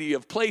variety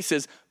of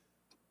places,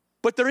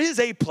 but there is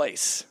a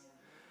place.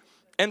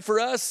 And for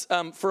us,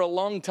 for a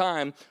long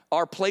time,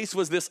 our place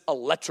was this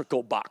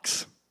electrical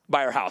box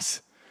by our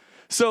house.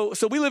 So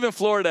we live in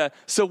Florida,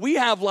 so we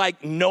have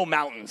like no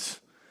mountains.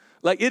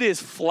 Like it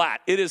is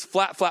flat. It is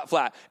flat, flat,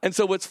 flat. And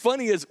so what's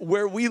funny is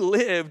where we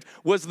lived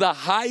was the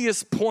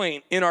highest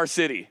point in our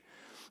city.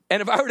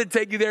 And if I were to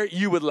take you there,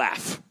 you would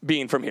laugh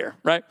being from here,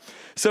 right?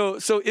 So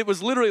it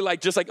was literally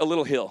just like a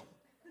little hill.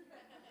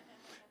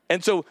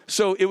 And so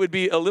it would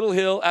be a little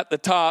hill at the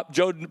top.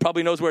 Joe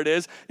probably knows where it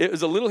is. It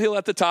was a little hill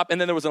at the top,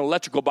 and then there was an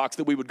electrical box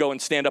that we would go and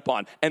stand up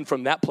on. And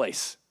from that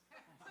place,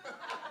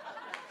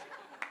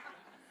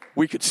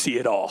 we could see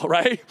it all,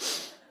 right?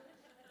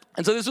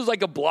 And so this was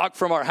like a block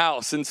from our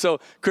house. And so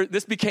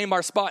this became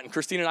our spot. And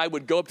Christine and I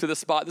would go up to this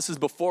spot. This is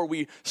before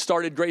we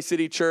started Grace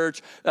City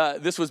Church.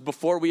 This was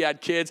before we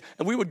had kids.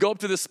 And we would go up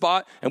to this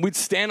spot and we'd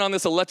stand on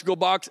this electrical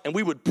box and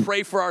we would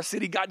pray for our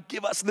city. God,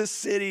 give us this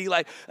city.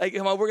 Like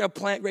come on, we're going to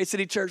plant Grace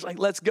City Church. Like,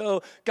 let's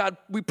go. God,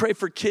 we pray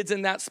for kids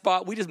in that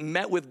spot. We just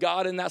met with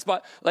God in that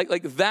spot.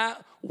 Like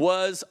that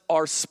was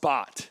our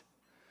spot.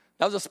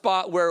 That was a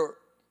spot where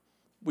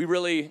we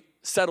really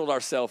settled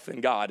ourselves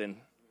in God and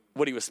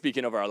what he was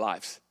speaking over our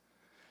lives.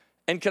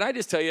 And can I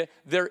just tell you,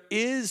 there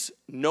is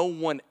no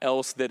one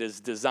else that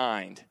is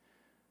designed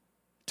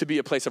to be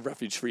a place of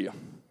refuge for you.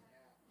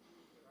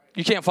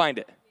 You can't find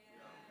it.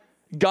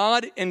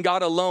 God and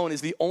God alone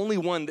is the only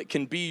one that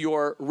can be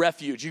your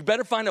refuge. You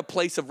better find a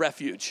place of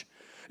refuge.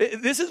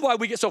 This is why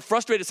we get so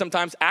frustrated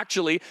sometimes,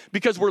 actually,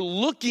 because we're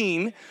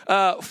looking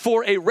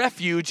for a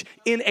refuge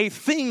in a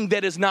thing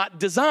that is not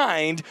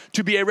designed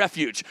to be a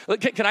refuge.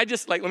 Can I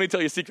just, let me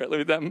tell you a secret.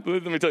 Let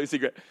me tell you a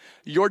secret.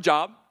 Your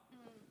job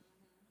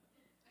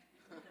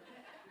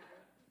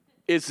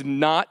is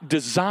not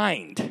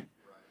designed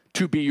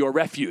to be your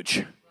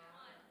refuge.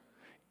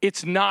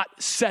 It's not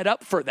set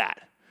up for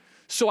that.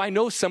 So I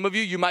know some of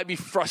you might be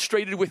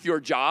frustrated with your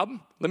job.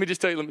 Let me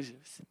just tell you,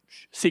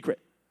 secret,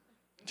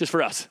 just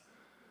for us.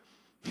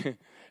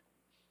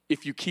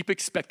 If you keep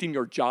expecting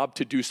your job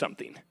to do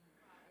something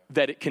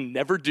that it can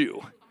never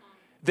do,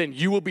 then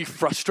you will be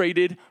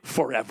frustrated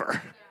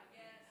forever.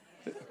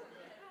 Doesn't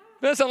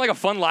that sound like a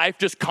fun life,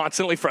 just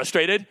constantly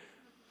frustrated?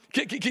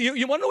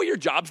 You want to know what your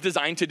job's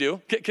designed to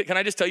do? Can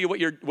I just tell you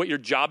what your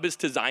job is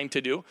designed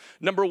to do?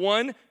 Number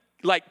one,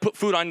 like put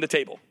food on the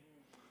table.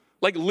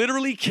 Like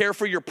literally care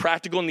for your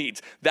practical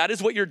needs. That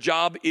is what your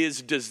job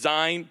is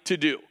designed to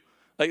do.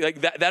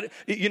 Like that.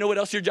 You know what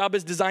else your job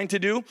is designed to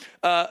do?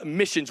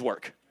 Missions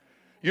work.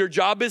 Your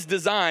job is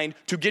designed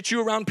to get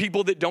you around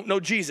people that don't know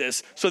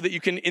Jesus so that you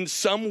can, in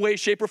some way,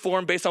 shape, or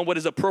form, based on what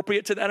is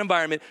appropriate to that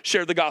environment,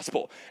 share the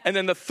gospel. And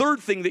then the third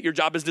thing that your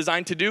job is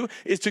designed to do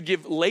is to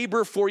give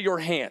labor for your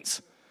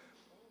hands.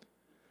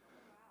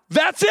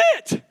 That's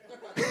it.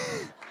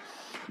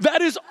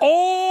 That is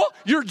all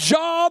your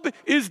job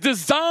is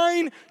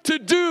designed to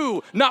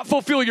do. Not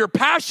fulfill your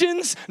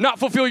passions, not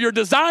fulfill your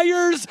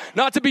desires,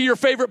 not to be your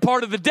favorite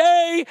part of the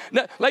day.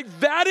 Like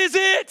that is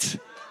it.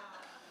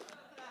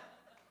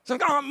 It's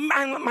like, oh,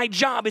 my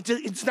job,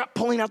 it's not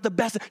pulling out the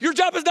best. Your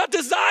job is not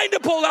designed to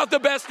pull out the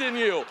best in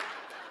you.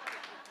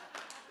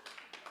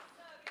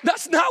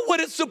 That's not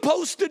what it's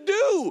supposed to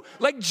do.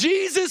 Like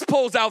Jesus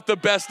pulls out the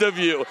best of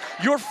you.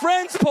 Your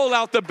friends pull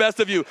out the best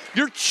of you.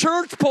 Your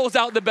church pulls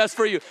out the best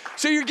for you.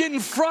 So you're getting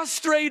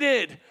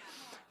frustrated.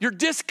 You're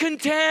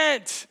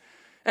discontent.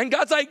 And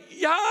God's like,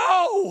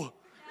 yo.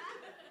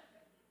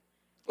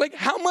 Like,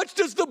 how much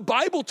does the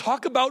Bible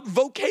talk about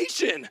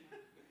vocation?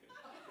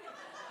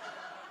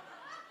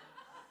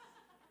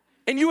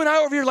 And you and I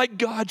over here like,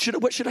 God,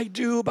 what should I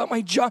do about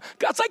my job?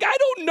 God's like, I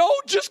don't know,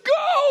 just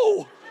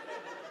go.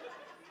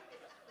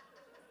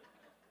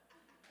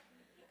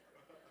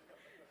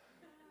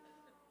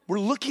 We're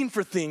looking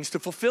for things to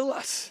fulfill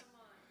us.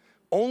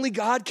 Only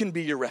God can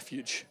be your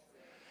refuge.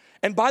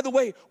 And by the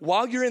way,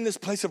 while you're in this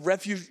place of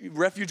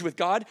refuge with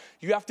God,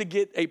 you have to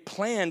get a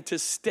plan to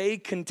stay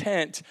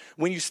content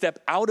when you step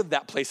out of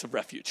that place of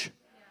refuge.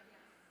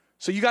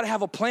 So you got to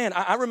have a plan.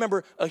 I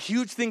remember a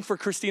huge thing for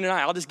Christine and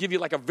I. I'll just give you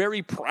like a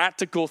very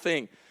practical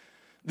thing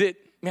that,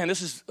 man,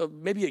 this is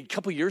maybe a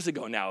couple years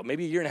ago now,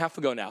 maybe a year and a half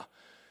ago now.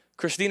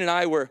 Christine and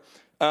I were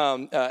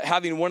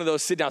having one of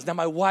those sit downs. Now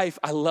my wife,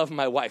 I love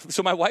my wife.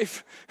 So my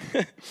wife,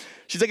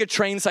 she's like a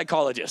trained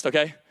psychologist,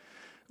 okay?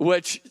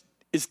 Which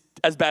is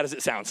as bad as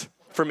it sounds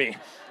for me.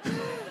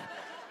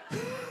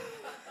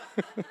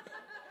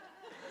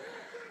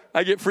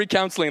 I get free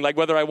counseling, like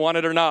whether I want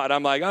it or not.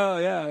 I'm like, oh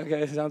yeah,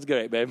 okay, sounds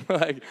great, babe.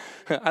 Like,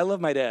 I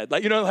love my dad.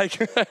 Like, you know, like.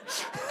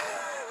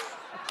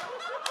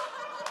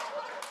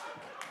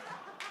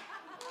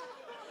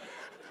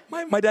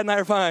 my dad and I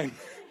are fine.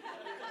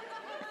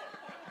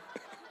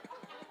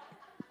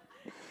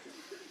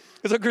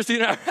 So Christine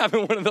and I are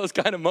having one of those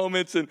kind of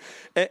moments, and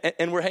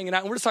we're hanging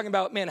out, and we're just talking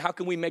about, man, how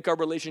can we make our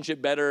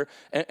relationship better,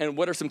 and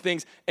what are some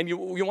things? And you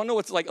want to know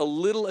what's like a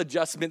little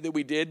adjustment that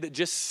we did that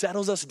just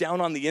settles us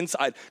down on the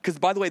inside? Because,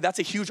 by the way, that's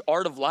a huge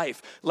art of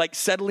life, like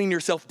settling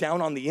yourself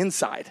down on the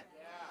inside.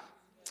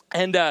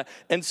 Yeah.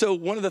 And so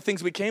one of the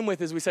things we came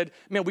with is we said,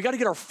 man, we got to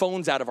get our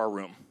phones out of our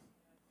room.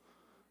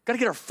 Got to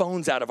get our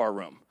phones out of our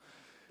room.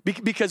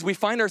 Because we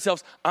find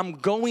ourselves, I'm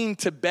going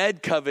to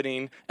bed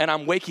coveting, and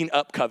I'm waking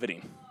up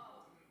coveting.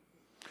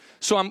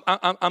 So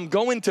I'm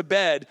going to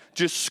bed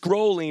just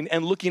scrolling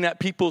and looking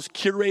at people's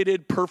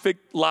curated,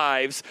 perfect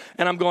lives.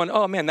 And I'm going,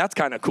 oh, man, that's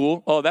kind of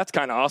cool. Oh, that's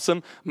kind of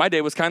awesome. My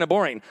day was kind of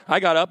boring. I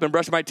got up and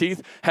brushed my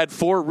teeth, had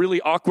 4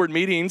 really awkward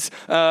meetings,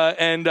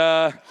 and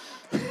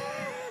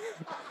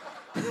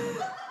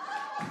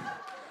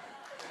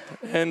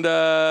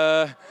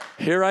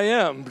here I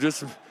am,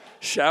 just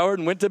showered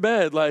and went to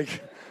bed.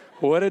 Like,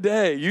 what a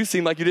day. You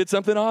seem like you did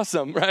something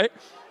awesome, right?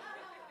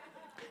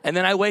 And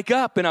then I wake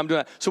up and I'm doing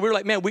that. So we were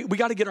like, man, we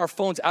got to get our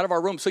phones out of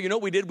our room. So you know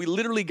what we did? We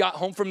literally got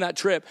home from that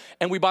trip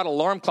and we bought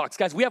alarm clocks.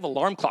 Guys, we have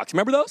alarm clocks.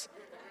 Remember those?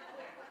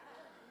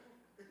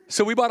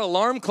 So we bought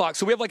alarm clocks.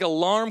 So we have like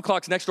alarm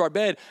clocks next to our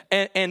bed.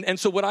 And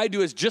so what I do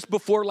is just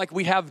before like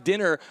we have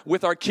dinner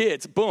with our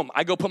kids, boom,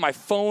 I go put my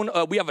phone.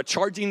 We have a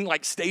charging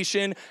like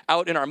station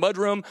out in our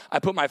mudroom. I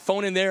put my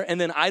phone in there and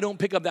then I don't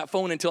pick up that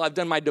phone until I've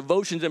done my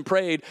devotions and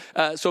prayed.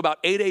 So about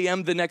 8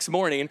 a.m. the next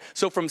morning.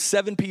 So from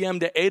 7 p.m.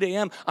 to 8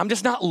 a.m., I'm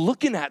just not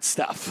looking at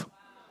stuff.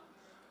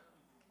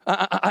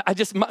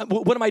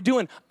 What am I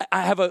doing?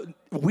 I have a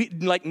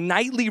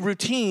nightly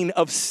routine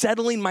of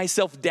settling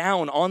myself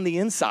down on the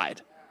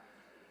inside.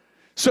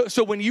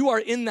 So when you are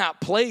in that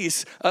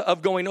place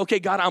of going, okay,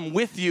 God, I'm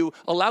with you,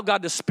 allow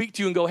God to speak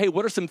to you and go, hey,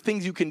 what are some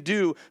things you can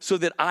do so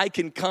that I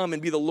can come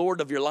and be the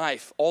Lord of your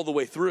life all the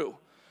way through?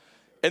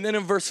 And then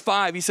in verse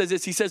 5, he says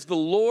this, he says, the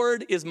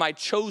Lord is my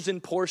chosen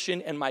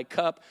portion and my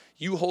cup.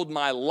 You hold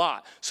my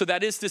lot. So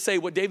that is to say,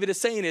 what David is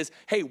saying is,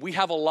 hey, we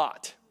have a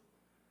lot.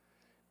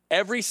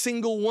 Every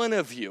single one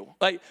of you,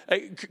 like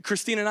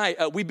Christine and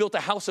I, we built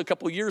a house a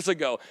couple years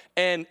ago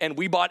and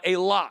we bought a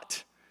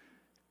lot.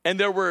 And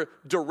there were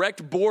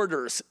direct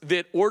borders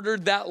that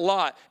ordered that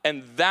lot,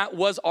 and that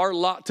was our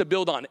lot to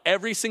build on.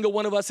 Every single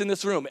one of us in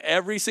this room,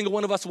 every single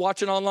one of us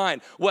watching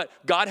online, what?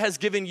 God has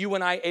given you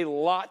and I a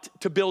lot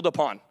to build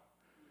upon.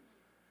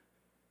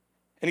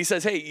 And he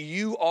says, hey,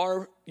 you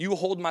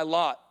hold my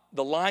lot.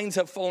 The lines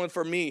have fallen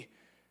for me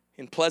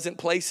in pleasant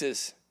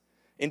places.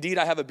 Indeed,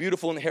 I have a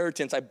beautiful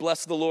inheritance. I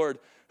bless the Lord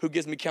who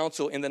gives me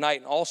counsel in the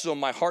night. And also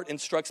my heart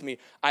instructs me.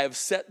 I have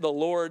set the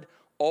Lord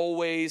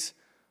always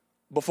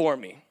before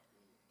me.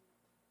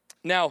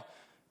 Now,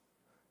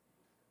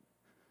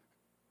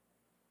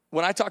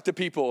 when I talk to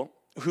people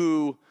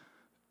who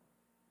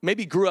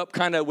maybe grew up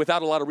kind of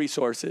without a lot of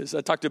resources,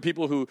 I talk to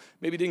people who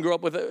maybe didn't grow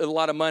up with a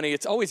lot of money.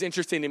 It's always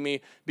interesting to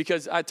me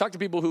because I talk to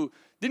people who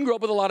didn't grow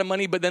up with a lot of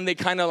money, but then they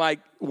kind of like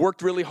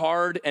worked really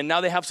hard and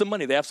now they have some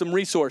money, they have some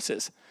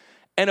resources.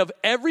 And of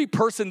every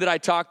person that I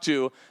talk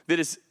to that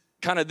is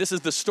kind of, this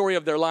is the story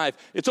of their life,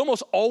 it's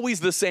almost always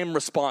the same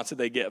response that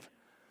they give.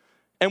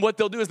 And what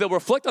they'll do is they'll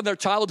reflect on their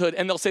childhood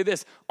and they'll say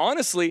this,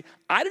 honestly,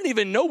 I didn't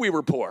even know we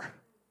were poor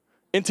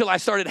until I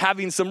started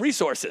having some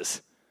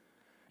resources.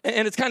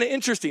 And it's kind of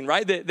interesting,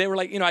 right? They were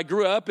like, I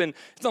grew up and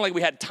it's not like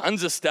we had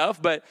tons of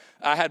stuff, but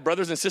I had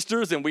brothers and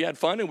sisters and we had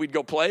fun and we'd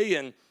go play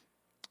and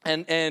I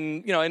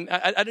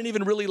didn't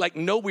even really like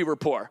know we were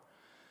poor.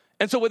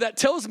 And so what that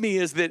tells me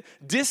is that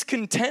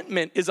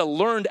discontentment is a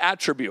learned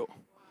attribute.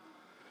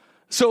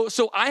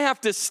 So I have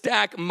to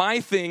stack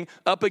my thing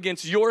up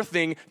against your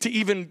thing to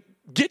even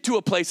get to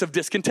a place of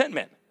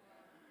discontentment.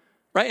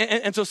 Right?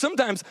 And so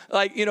sometimes,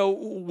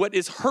 what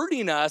is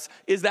hurting us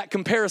is that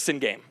comparison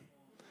game.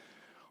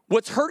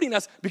 What's hurting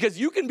us, because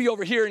you can be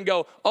over here and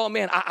go, oh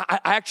man, I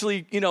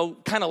actually,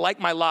 kind of like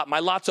my lot. My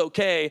lot's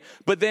okay.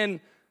 But then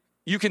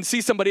you can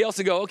see somebody else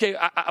and go, okay,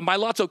 my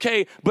lot's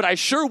okay, but I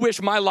sure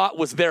wish my lot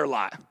was their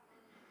lot.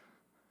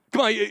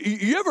 Come on,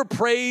 you ever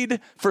prayed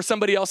for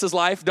somebody else's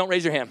life? Don't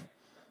raise your hand.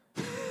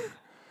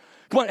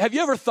 Come on, have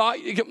you ever thought,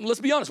 let's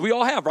be honest, we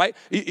all have, right?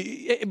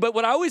 But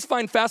what I always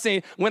find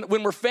fascinating,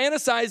 when we're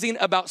fantasizing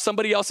about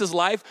somebody else's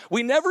life,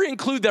 we never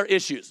include their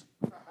issues.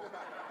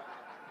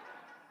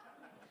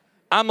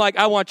 I'm like,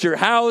 I want your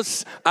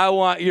house, I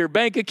want your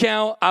bank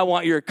account, I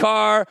want your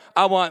car,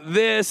 I want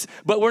this.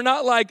 But we're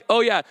not like, oh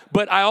yeah,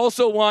 but I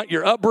also want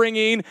your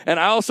upbringing, and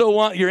I also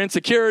want your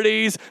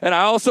insecurities, and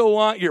I also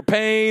want your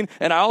pain,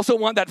 and I also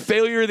want that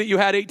failure that you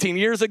had 18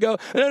 years ago.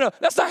 No,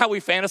 that's not how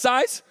we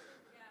fantasize.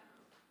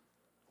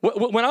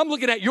 When I'm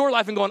looking at your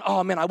life and going,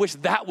 oh man, I wish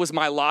that was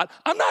my lot,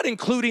 I'm not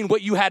including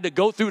what you had to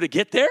go through to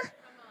get there.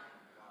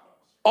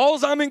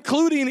 All I'm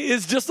including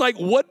is just like,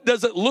 what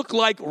does it look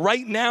like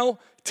right now,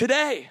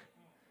 today?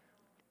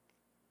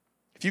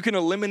 If you can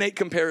eliminate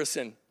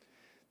comparison,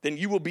 then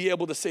you will be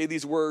able to say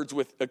these words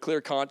with a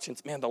clear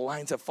conscience. Man, the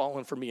lines have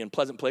fallen for me in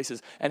pleasant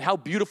places. And how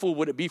beautiful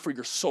would it be for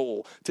your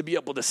soul to be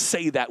able to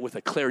say that with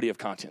a clarity of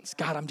conscience?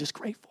 God, I'm just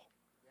grateful.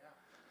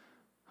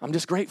 I'm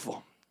just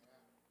grateful.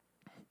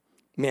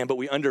 Man, but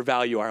we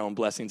undervalue our own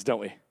blessings, don't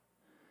we?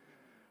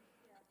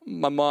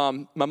 My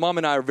mom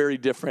and I are very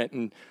different.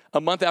 And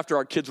a month after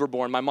our kids were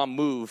born, my mom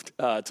moved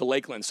to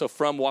Lakeland. So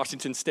from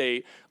Washington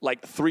State,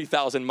 like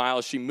 3,000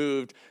 miles, she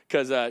moved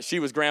because she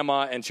was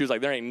grandma, and she was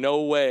like, there ain't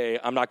no way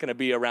I'm not going to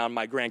be around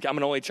my grandkids. I'm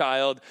an only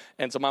child.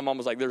 And so my mom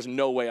was like, there's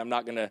no way I'm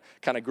not going to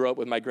kind of grow up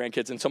with my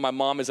grandkids. And so my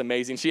mom is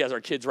amazing. She has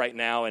our kids right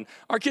now. And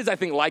our kids, I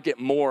think, like it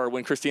more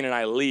when Christine and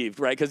I leave,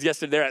 right? Because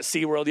yesterday, they're at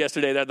SeaWorld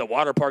yesterday. They're at the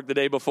water park the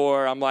day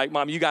before. I'm like,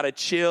 Mom, you got to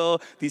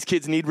chill. These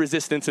kids need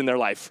resistance in their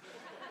life.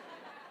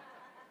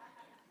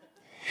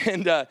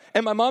 And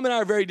my mom and I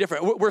are very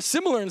different. We're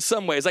similar in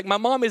some ways. Like, my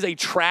mom is a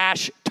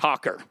trash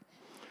talker.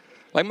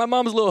 Like, my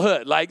mom's a little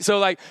hood.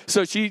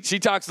 So she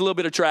talks a little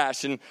bit of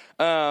trash. And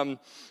but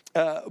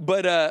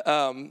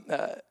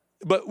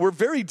we're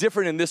very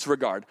different in this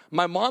regard.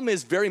 My mom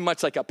is very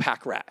much like a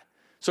pack rat.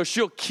 So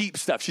she'll keep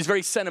stuff. She's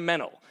very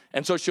sentimental.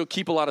 And so she'll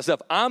keep a lot of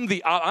stuff. I'm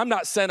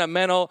not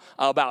sentimental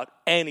about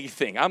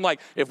anything. I'm like,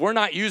 if we're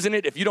not using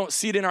it, if you don't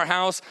see it in our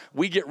house,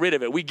 we get rid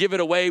of it. We give it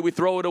away. We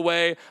throw it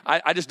away.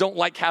 I just don't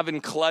like having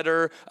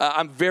clutter.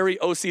 I'm very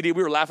OCD.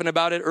 We were laughing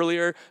about it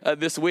earlier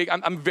this week.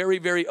 I'm very,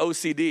 very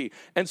OCD.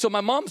 And so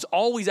my mom's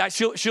always,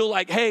 she'll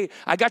like, hey,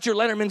 I got your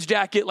Letterman's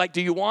jacket. Like, do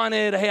you want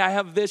it? Hey, I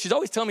have this. She's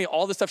always telling me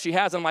all the stuff she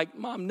has. I'm like,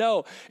 Mom,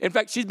 no. In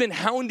fact, she's been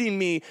hounding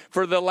me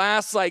for the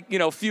last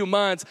few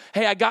months.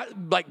 Hey, I got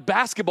like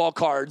basketball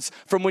cards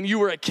from when you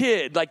were a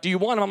kid. Like, do you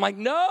want them? I'm like,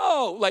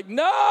 no. Like,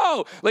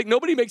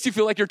 nobody makes you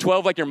feel like you're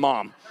 12 like your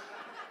mom.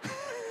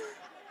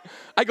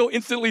 I go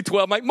instantly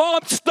 12. I'm like,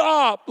 Mom,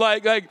 stop.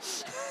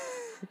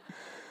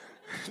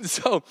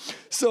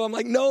 So I'm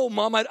like, no,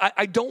 Mom,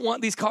 I don't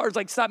want these cards.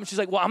 Like, stop. And she's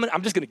like, well,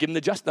 I'm just going to give them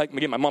to justice. Like,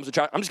 again, my mom's a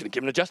child. I'm just going to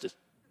give them to justice.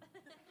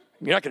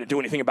 You're not going to do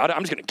anything about it.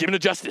 I'm just going to give them to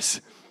justice.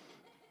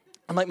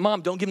 I'm like,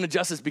 Mom, don't give them to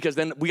justice because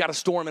then we got to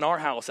store them in our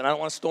house, and I don't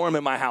want to store them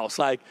in my house.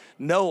 Like,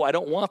 no, I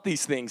don't want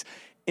these things.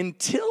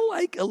 Until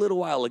like a little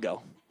while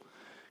ago.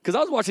 Because I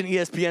was watching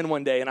ESPN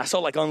one day, and I saw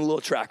like on a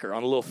little tracker,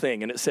 on a little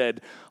thing, and it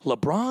said,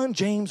 LeBron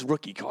James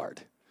rookie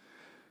card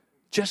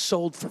just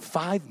sold for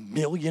 $5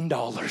 million.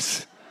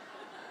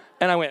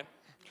 And I went,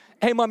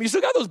 hey, Mom, you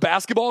still got those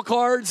basketball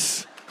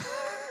cards?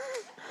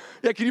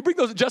 Yeah, can you bring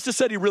those? Justice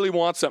said he really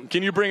wants them.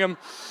 Can you bring them?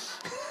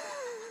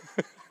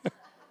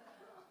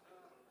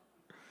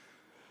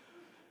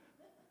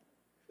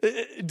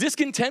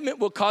 Discontentment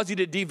will cause you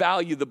to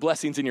devalue the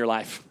blessings in your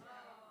life.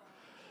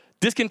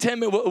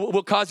 Discontentment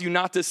will cause you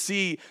not to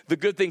see the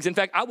good things. In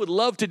fact, I would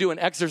love to do an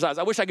exercise.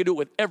 I wish I could do it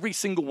with every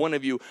single one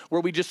of you, where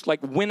we just like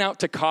went out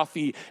to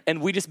coffee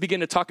and we just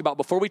begin to talk about,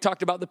 before we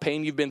talked about the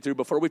pain you've been through,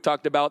 before we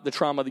talked about the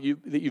trauma that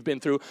you've been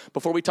through,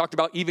 before we talked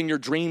about even your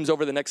dreams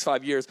over the next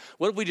 5 years,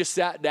 what if we just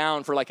sat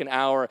down for like an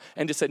hour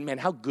and just said, man,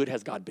 how good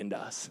has God been to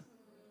us?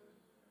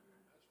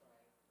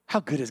 How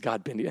good has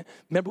God been to you?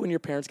 Remember when your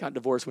parents got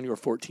divorced when you were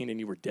 14 and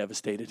you were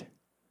devastated?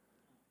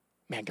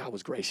 Man, God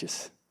was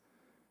gracious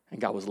and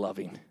God was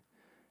loving.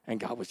 And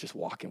God was just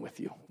walking with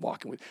you.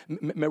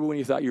 Remember when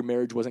you thought your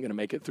marriage wasn't going to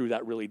make it through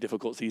that really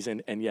difficult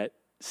season, and yet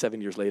 7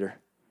 years later,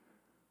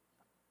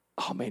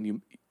 oh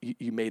man,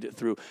 you made it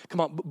through. Come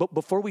on, but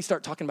before we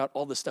start talking about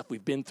all the stuff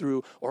we've been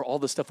through or all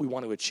the stuff we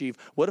want to achieve,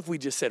 what if we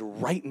just said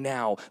right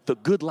now, the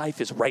good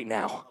life is right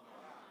now.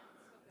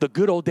 The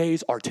good old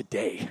days are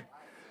today.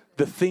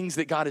 The things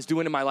that God is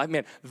doing in my life,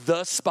 man,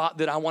 the spot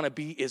that I want to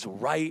be is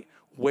right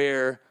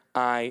where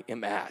I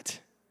am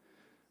at.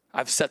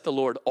 I've set the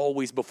Lord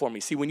always before me.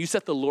 See, when you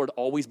set the Lord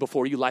always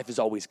before you, life is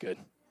always good.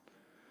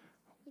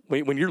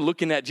 When you're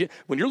looking at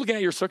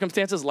your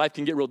circumstances, life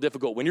can get real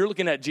difficult. When you're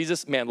looking at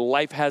Jesus, man,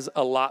 life has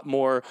a lot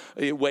more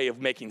way of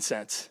making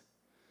sense.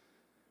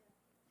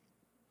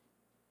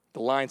 The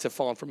lines have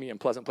fallen for me in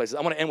pleasant places.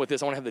 I want to end with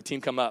this. I want to have the team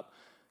come up,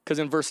 because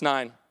in verse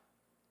 9,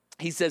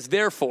 he says,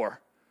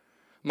 therefore,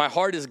 my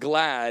heart is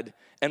glad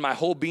and my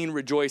whole being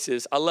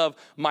rejoices. I love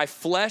my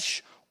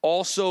flesh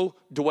also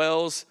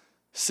dwells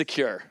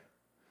secure.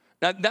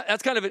 Now,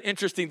 that's kind of an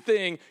interesting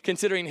thing,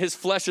 considering his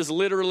flesh is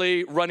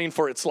literally running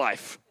for its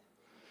life.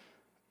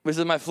 He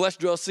says, my flesh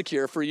dwells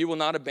secure, for you will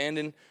not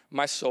abandon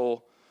my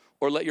soul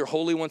or let your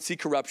Holy One see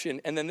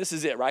corruption. And then this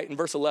is it, right? In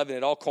verse 11,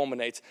 it all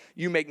culminates.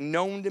 You make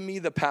known to me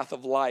the path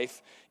of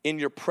life. In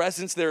your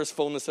presence there is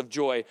fullness of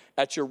joy.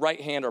 At your right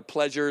hand are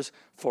pleasures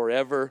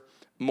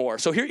forevermore.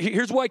 So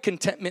here's why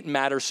contentment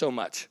matters so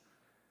much.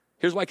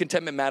 Here's why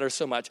contentment matters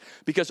so much.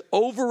 Because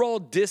overall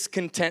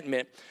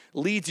discontentment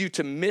leads you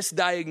to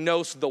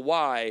misdiagnose the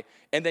why,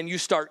 and then you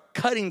start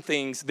cutting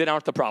things that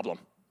aren't the problem.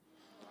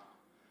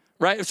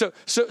 Right? So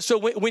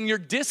when you're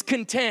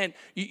discontent,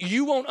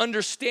 you won't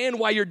understand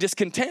why you're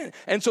discontent.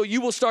 And so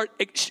you will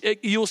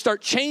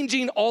start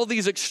changing all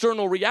these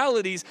external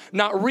realities,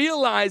 not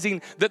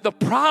realizing that the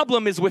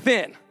problem is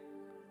within.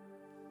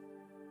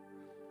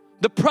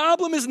 The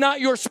problem is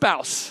not your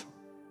spouse.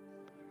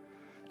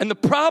 And the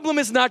problem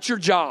is not your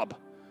job.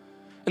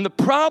 And the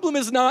problem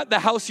is not the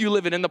house you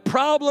live in. And the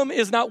problem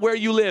is not where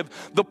you live.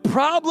 The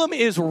problem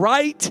is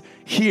right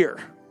here.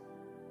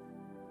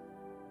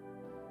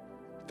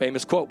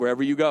 Famous quote,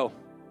 wherever you go,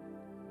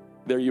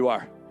 there you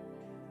are.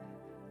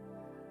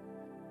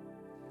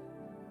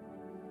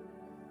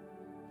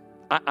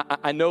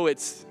 I know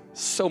it's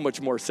so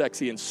much more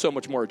sexy and so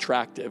much more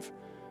attractive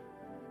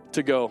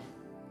to go,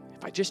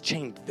 if I just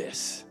changed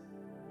this.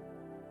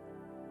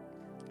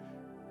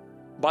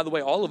 By the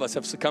way, all of us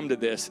have succumbed to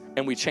this,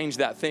 and we changed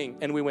that thing,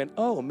 and we went,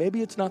 oh,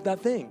 maybe it's not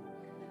that thing.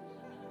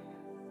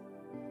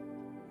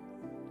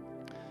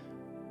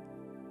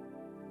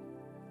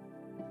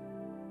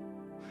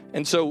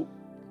 And so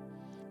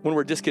when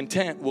we're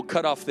discontent, we'll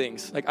cut off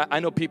things. Like I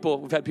know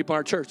we've had people in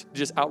our church,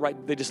 just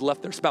outright, they just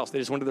left their spouse. They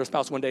just went to their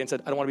spouse one day and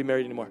said, I don't want to be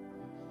married anymore.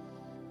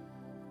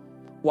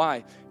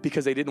 Why?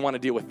 Because they didn't want to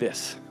deal with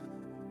this.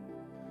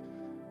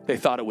 They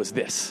thought it was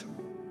this.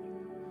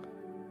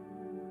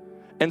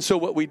 And so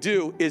what we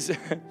do is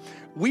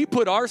we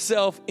put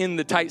ourselves in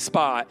the tight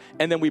spot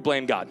and then we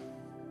blame God.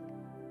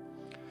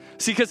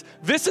 See, because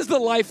this is the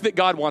life that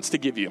God wants to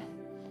give you.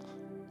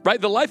 Right?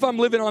 The life I'm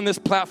living on this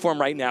platform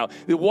right now,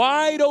 the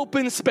wide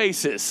open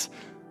spaces,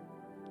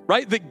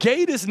 right? The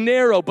gate is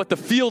narrow, but the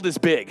field is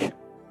big.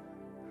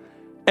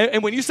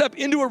 And when you step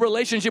into a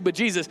relationship with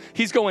Jesus,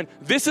 he's going,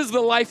 this is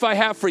the life I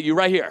have for you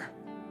right here.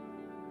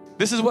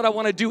 This is what I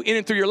want to do in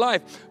and through your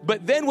life.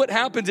 But then what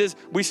happens is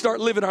we start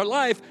living our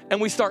life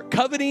and we start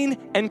coveting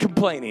and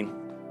complaining.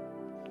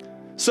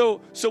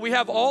 So we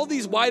have all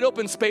these wide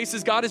open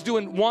spaces. God is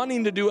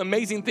wanting to do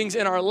amazing things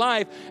in our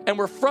life, and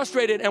we're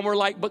frustrated and we're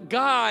like, but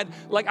God,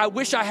 like I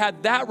wish I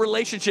had that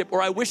relationship,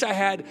 or I wish I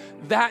had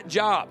that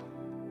job.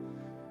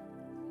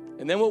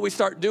 And then what we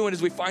start doing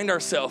is we find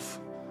ourselves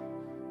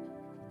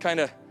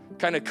kind of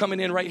coming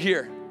in right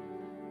here.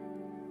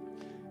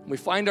 We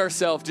find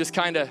ourselves just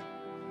kind of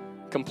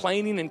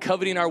complaining and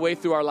coveting our way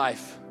through our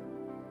life.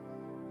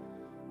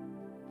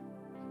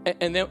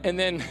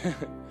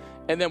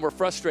 And then we're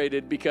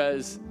frustrated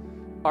because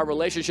our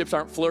relationships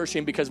aren't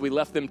flourishing because we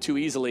left them too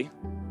easily.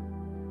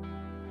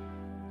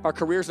 Our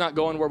career's not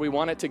going where we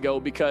want it to go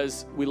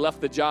because we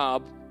left the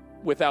job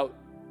without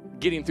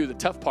getting through the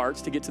tough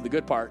parts to get to the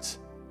good parts.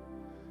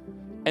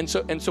 And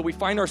so we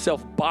find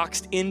ourselves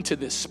boxed into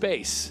this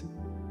space.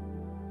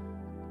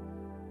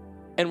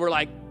 And we're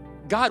like,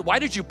 God, why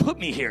did you put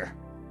me here?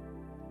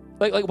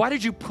 Like why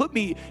did you put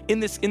me in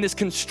this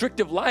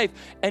constrictive life?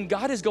 And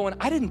God is going,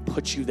 I didn't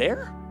put you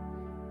there.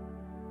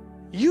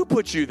 You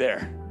put you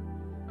there.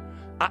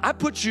 I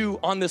put you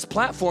on this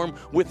platform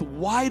with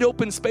wide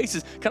open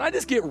spaces. Can I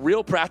just get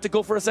real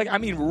practical for a second? I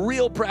mean,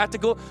 real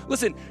practical.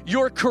 Listen,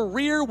 your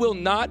career will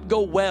not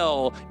go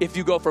well if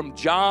you go from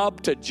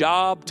job to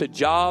job to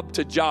job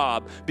to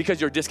job because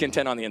you're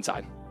discontent on the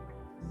inside.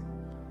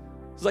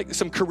 It's like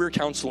some career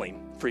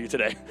counseling for you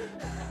today.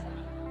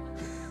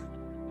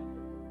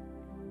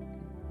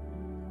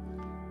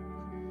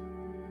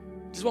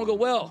 Just won't go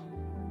well.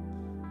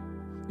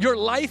 Your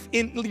life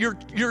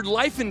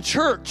in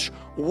church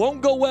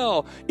won't go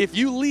well if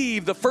you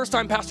leave the first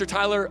time Pastor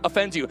Tyler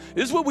offends you.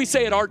 This is what we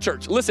say at our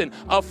church. Listen,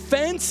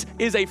 offense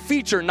is a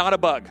feature, not a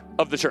bug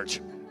of the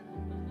church.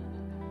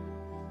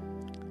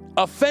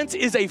 Offense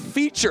is a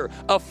feature.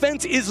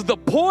 Offense is the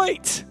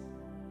point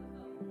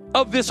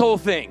of this whole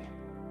thing.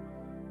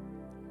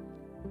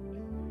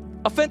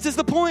 Offense is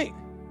the point.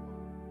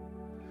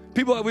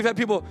 We've had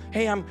people,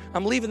 hey, I'm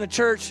leaving the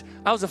church.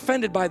 I was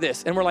offended by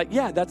this. And we're like,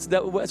 yeah, that's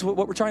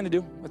what we're trying to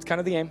do. That's kind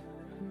of the aim.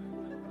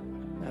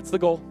 That's the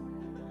goal.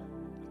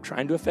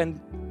 Trying to offend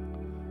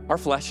our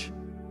flesh.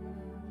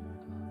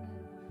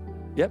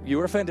 Yep, you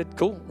were offended.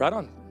 Cool, right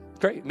on.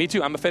 Great, me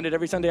too. I'm offended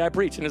every Sunday I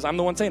preach. And I'm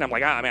the one saying, I'm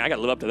like, man, I got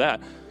to live up to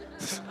that.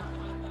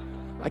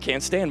 I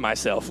can't stand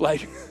myself.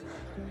 Like,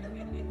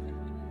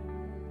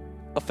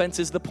 offense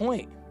is the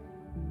point.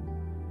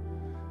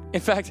 In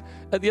fact,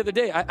 the other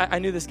day, I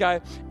knew this guy,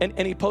 and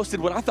he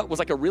posted what I thought was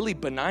like a really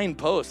benign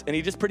post. And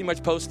he just pretty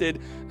much posted,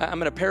 I'm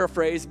going to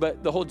paraphrase,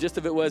 but the whole gist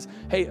of it was,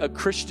 hey, a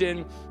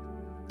Christian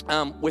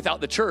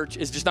without the church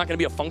is just not going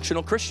to be a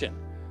functional Christian.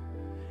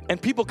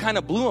 And people kind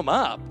of blew him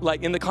up,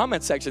 like in the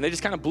comment section. They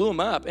just kind of blew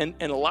him up. And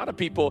a lot of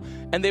people,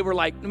 and they were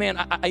like, man,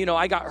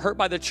 I got hurt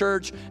by the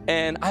church,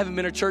 and I haven't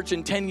been to church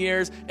in 10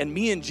 years, and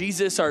me and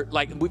Jesus are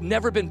like, we've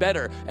never been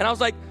better. And I was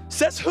like,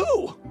 says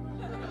who?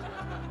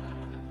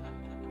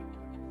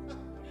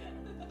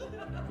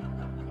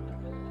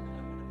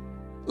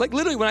 Like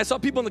literally when I saw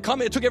people in the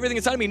comment, it took everything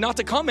inside of me not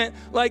to comment.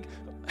 Like,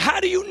 how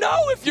do you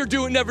know if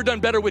you're never done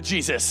better with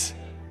Jesus?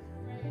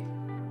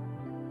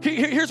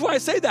 Here's why I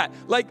say that.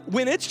 Like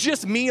when it's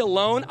just me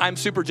alone, I'm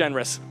super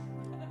generous.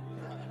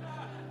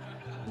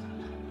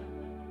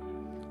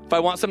 If I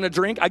want something to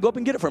drink, I go up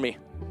and get it for me.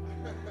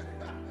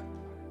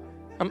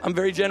 I'm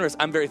very generous.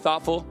 I'm very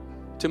thoughtful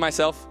to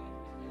myself.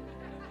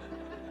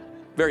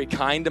 Very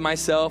kind to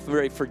myself.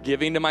 Very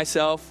forgiving to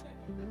myself.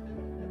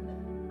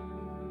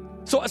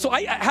 So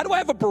how do I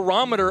have a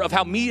barometer of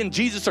how me and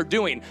Jesus are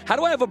doing? How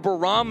do I have a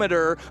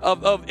barometer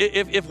of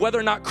if whether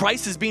or not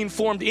Christ is being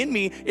formed in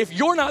me if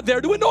you're not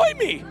there to annoy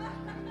me?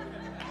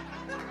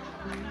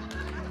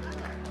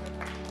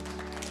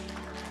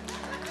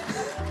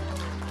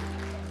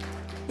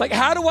 Like,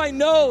 how do I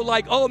know,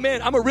 like, oh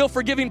man, I'm a real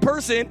forgiving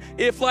person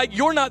if like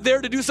you're not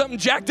there to do something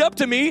jacked up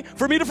to me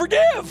for me to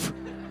forgive?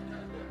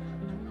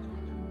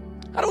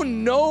 I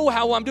don't know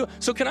how I'm doing.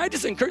 So can I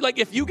just encourage, like,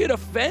 if you get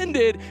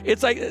offended,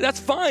 it's like, that's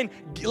fine.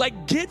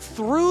 Like, get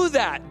through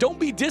that. Don't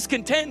be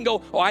discontent and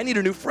go, oh, I need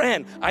a new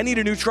friend. I need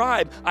a new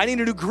tribe. I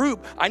need a new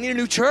group. I need a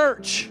new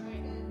church.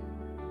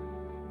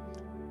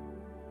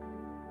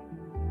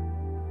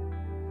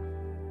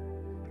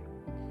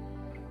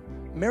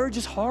 Marriage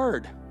is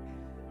hard.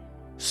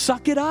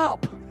 Suck it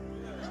up.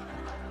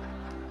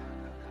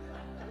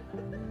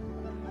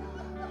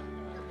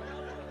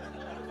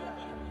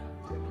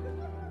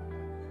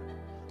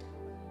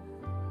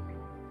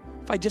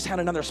 If I just had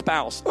another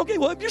spouse. Okay,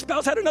 well, if your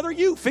spouse had another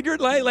you, figure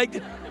it like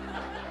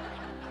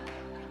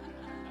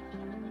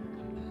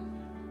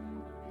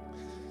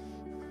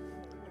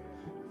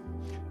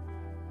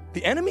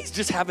the enemy's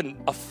just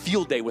having a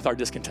field day with our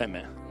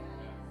discontentment.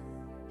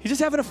 He's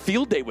just having a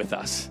field day with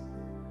us.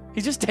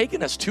 He's just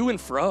taking us to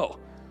and fro.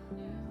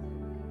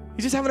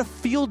 He's just having a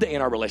field day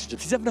in our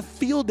relationships. He's having a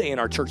field day in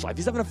our church life.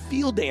 He's having a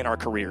field day in our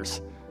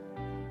careers.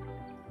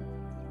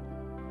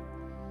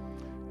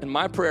 And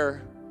my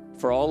prayer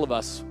for all of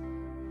us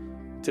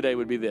today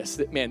would be this,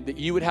 that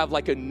you would have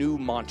like a new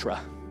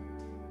mantra.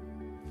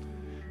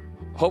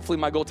 Hopefully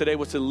my goal today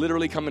was to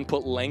literally come and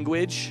put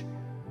language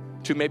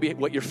to maybe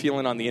what you're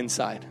feeling on the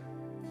inside.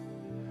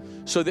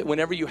 So that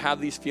whenever you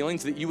have these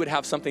feelings, that you would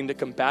have something to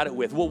combat it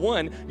with. Well,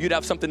 one, you'd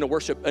have something to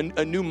worship,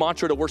 a new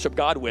mantra to worship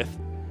God with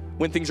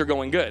when things are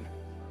going good.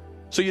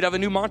 So you'd have a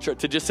new mantra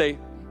to just say,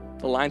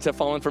 the lines have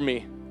fallen for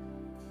me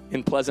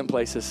in pleasant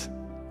places.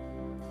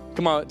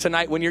 Come on,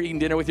 tonight when you're eating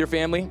dinner with your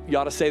family, you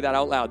ought to say that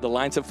out loud. The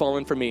lines have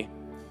fallen for me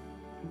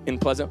in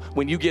pleasant.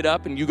 When you get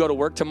up and you go to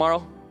work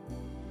tomorrow,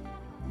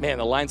 man,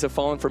 the lines have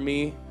fallen for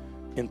me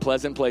in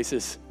pleasant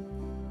places.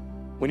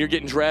 When you're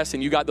getting dressed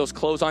and you got those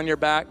clothes on your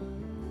back,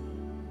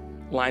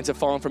 lines have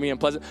fallen for me in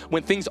pleasant.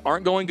 When things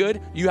aren't going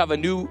good, you have a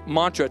new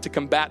mantra to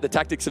combat the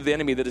tactics of the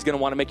enemy that is going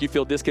to want to make you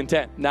feel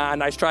discontent. Nah,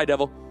 nice try,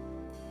 devil.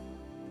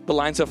 The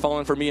lines have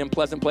fallen for me in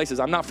pleasant places.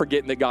 I'm not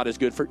forgetting that God is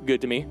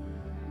good to me.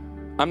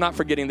 I'm not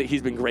forgetting that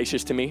he's been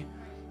gracious to me.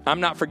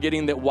 I'm not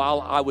forgetting that while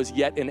I was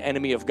yet an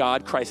enemy of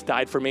God, Christ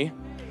died for me.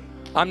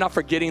 I'm not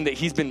forgetting that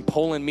he's been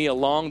pulling me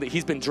along, that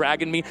he's been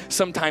dragging me,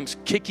 sometimes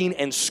kicking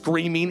and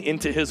screaming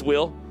into his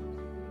will.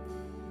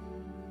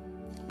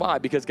 Why?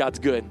 Because God's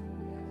good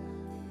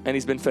and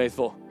he's been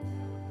faithful.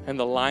 and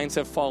the lines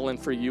have fallen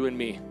for you and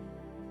me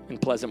in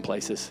pleasant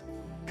places.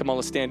 Come on,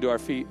 let's stand to our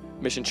feet,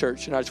 Mission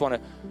Church. And I just want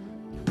to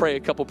pray a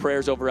couple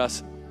prayers over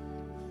us.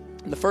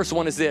 And the first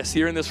one is this.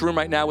 You're in this room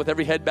right now with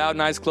every head bowed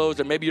and eyes closed,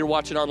 or maybe you're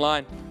watching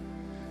online.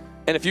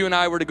 And if you and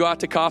I were to go out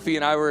to coffee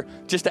and I were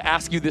just to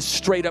ask you this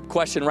straight up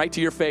question right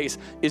to your face,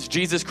 is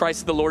Jesus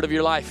Christ the Lord of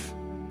your life?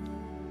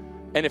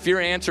 And if your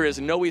answer is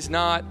no, he's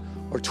not,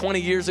 or 20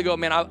 years ago,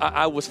 man,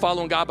 I was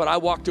following God, but I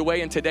walked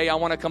away and today I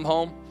want to come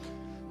home.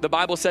 The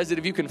Bible says that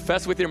if you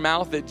confess with your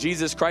mouth that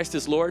Jesus Christ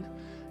is Lord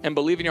and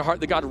believe in your heart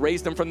that God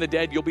raised him from the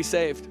dead, you'll be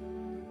saved.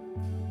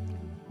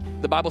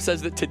 The Bible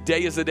says that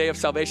today is the day of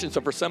salvation.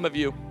 So for some of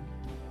you,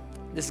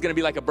 this is going to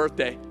be like a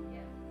birthday.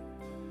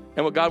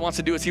 And what God wants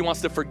to do is he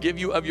wants to forgive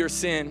you of your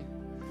sin,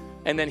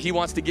 and then he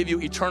wants to give you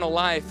eternal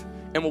life.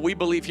 And what we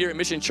believe here at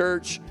Mission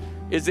Church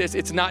is this: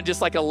 it's not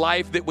just like a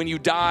life that when you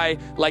die,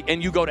 like,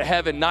 and you go to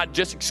heaven, not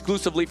just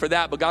exclusively for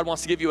that, but God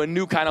wants to give you a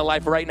new kind of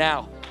life right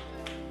now.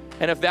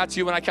 And if that's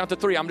you, when I count to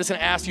 3, I'm just going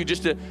to ask you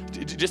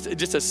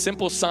just a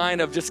simple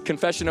sign of just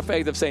confession of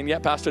faith of saying, yeah,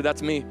 Pastor,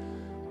 that's me.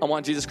 I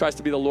want Jesus Christ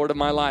to be the Lord of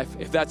my life.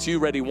 If that's you,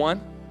 ready?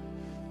 1,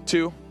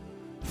 2,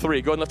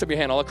 3. Go ahead and lift up your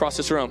hand all across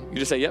this room. You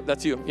just say, yep,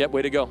 that's you. Yep,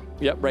 way to go.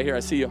 Yep, right here,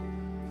 I see you.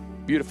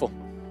 Beautiful.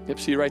 Yep,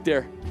 see you right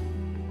there.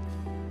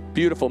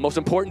 Beautiful. Most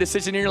important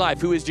decision in your life.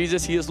 Who is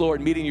Jesus? He is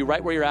Lord, meeting you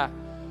right where you're at,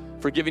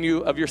 forgiving you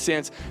of your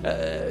sins.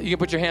 You can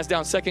put your hands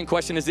down. Second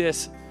question is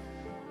this.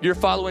 You're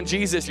following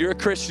Jesus. You're a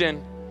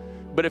Christian.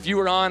 But if you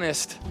were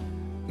honest,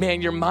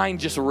 man, your mind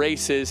just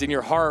races and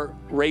your heart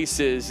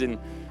races and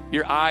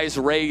your eyes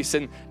race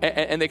and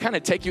they kind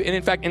of take you. And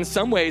in fact, in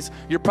some ways,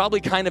 you're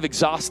probably kind of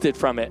exhausted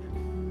from it.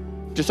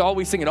 Just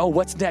always thinking, oh,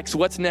 what's next?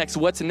 What's next?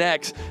 What's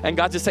next? And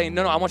God's just saying,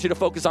 no, I want you to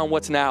focus on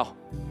what's now.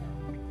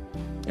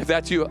 If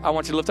that's you, I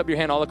want you to lift up your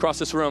hand all across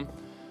this room.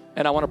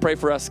 And I want to pray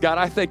for us. God,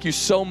 I thank you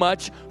so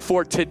much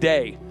for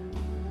today.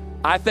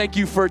 I thank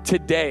you for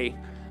today.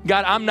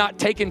 God, I'm not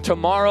taking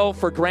tomorrow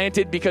for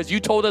granted because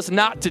you told us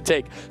not to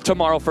take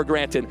tomorrow for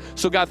granted.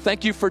 So God,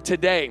 thank you for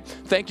today.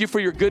 Thank you for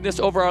your goodness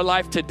over our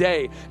life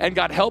today. And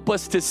God, help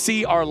us to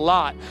see our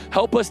lot.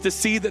 Help us to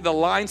see that the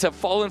lines have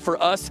fallen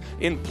for us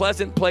in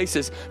pleasant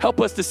places.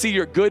 Help us to see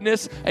your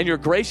goodness and your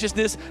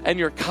graciousness and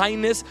your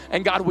kindness.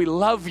 And God, we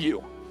love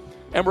you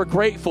and we're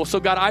grateful. So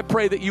God, I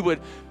pray that you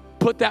would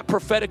put that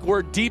prophetic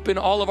word deep in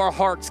all of our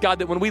hearts, God,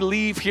 that when we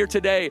leave here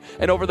today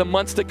and over the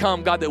months to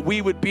come, God, that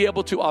we would be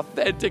able to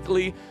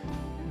authentically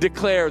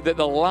declare that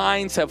the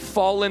lines have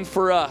fallen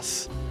for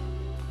us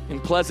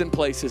in pleasant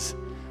places.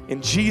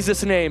 In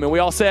Jesus' name. And we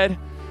all said,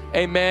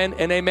 amen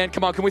and amen.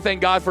 Come on, can we thank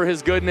God for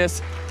his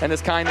goodness and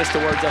his kindness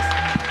towards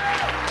us?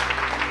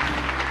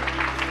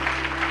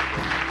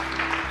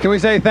 Can we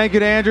say thank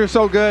you to Andrew?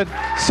 So good,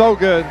 so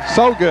good,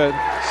 so good,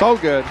 so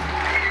good.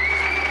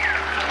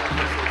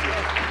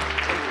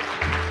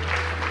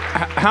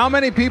 How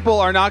many people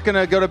are not going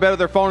to go to bed with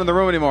their phone in the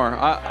room anymore?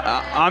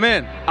 I'm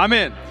in. I'm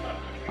going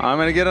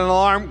to get an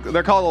alarm.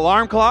 They're called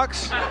alarm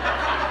clocks.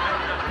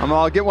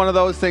 I'll get one of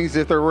those things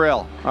if they're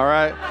real. All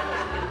right.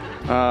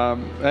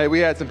 Hey, we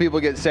had some people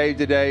get saved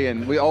today,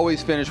 and we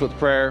always finish with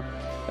prayer.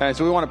 And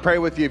so we want to pray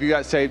with you if you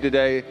got saved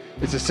today.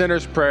 It's a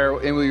sinner's prayer,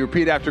 and will you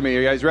repeat after me?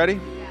 Are you guys ready?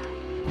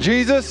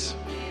 Jesus,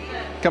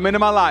 come into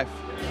my life.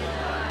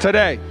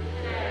 Today,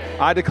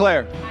 I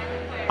declare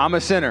I'm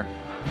a sinner,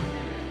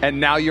 and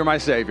now you're my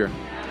Savior.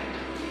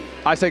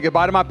 I say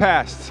goodbye to my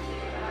past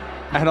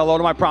and hello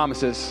to my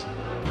promises.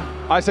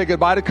 I say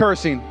goodbye to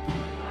cursing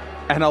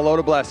and hello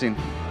to blessing.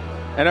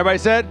 And everybody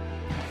said,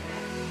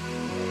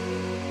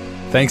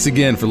 thanks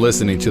again for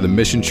listening to the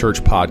Mission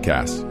Church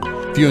podcast.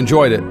 If you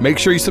enjoyed it, make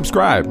sure you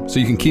subscribe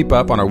so you can keep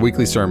up on our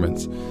weekly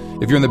sermons.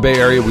 If you're in the Bay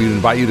Area, we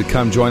invite you to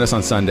come join us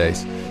on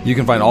Sundays. You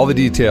can find all the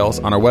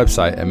details on our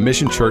website at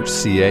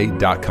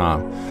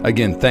missionchurchca.com.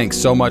 Again, thanks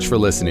so much for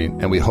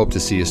listening, and we hope to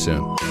see you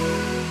soon.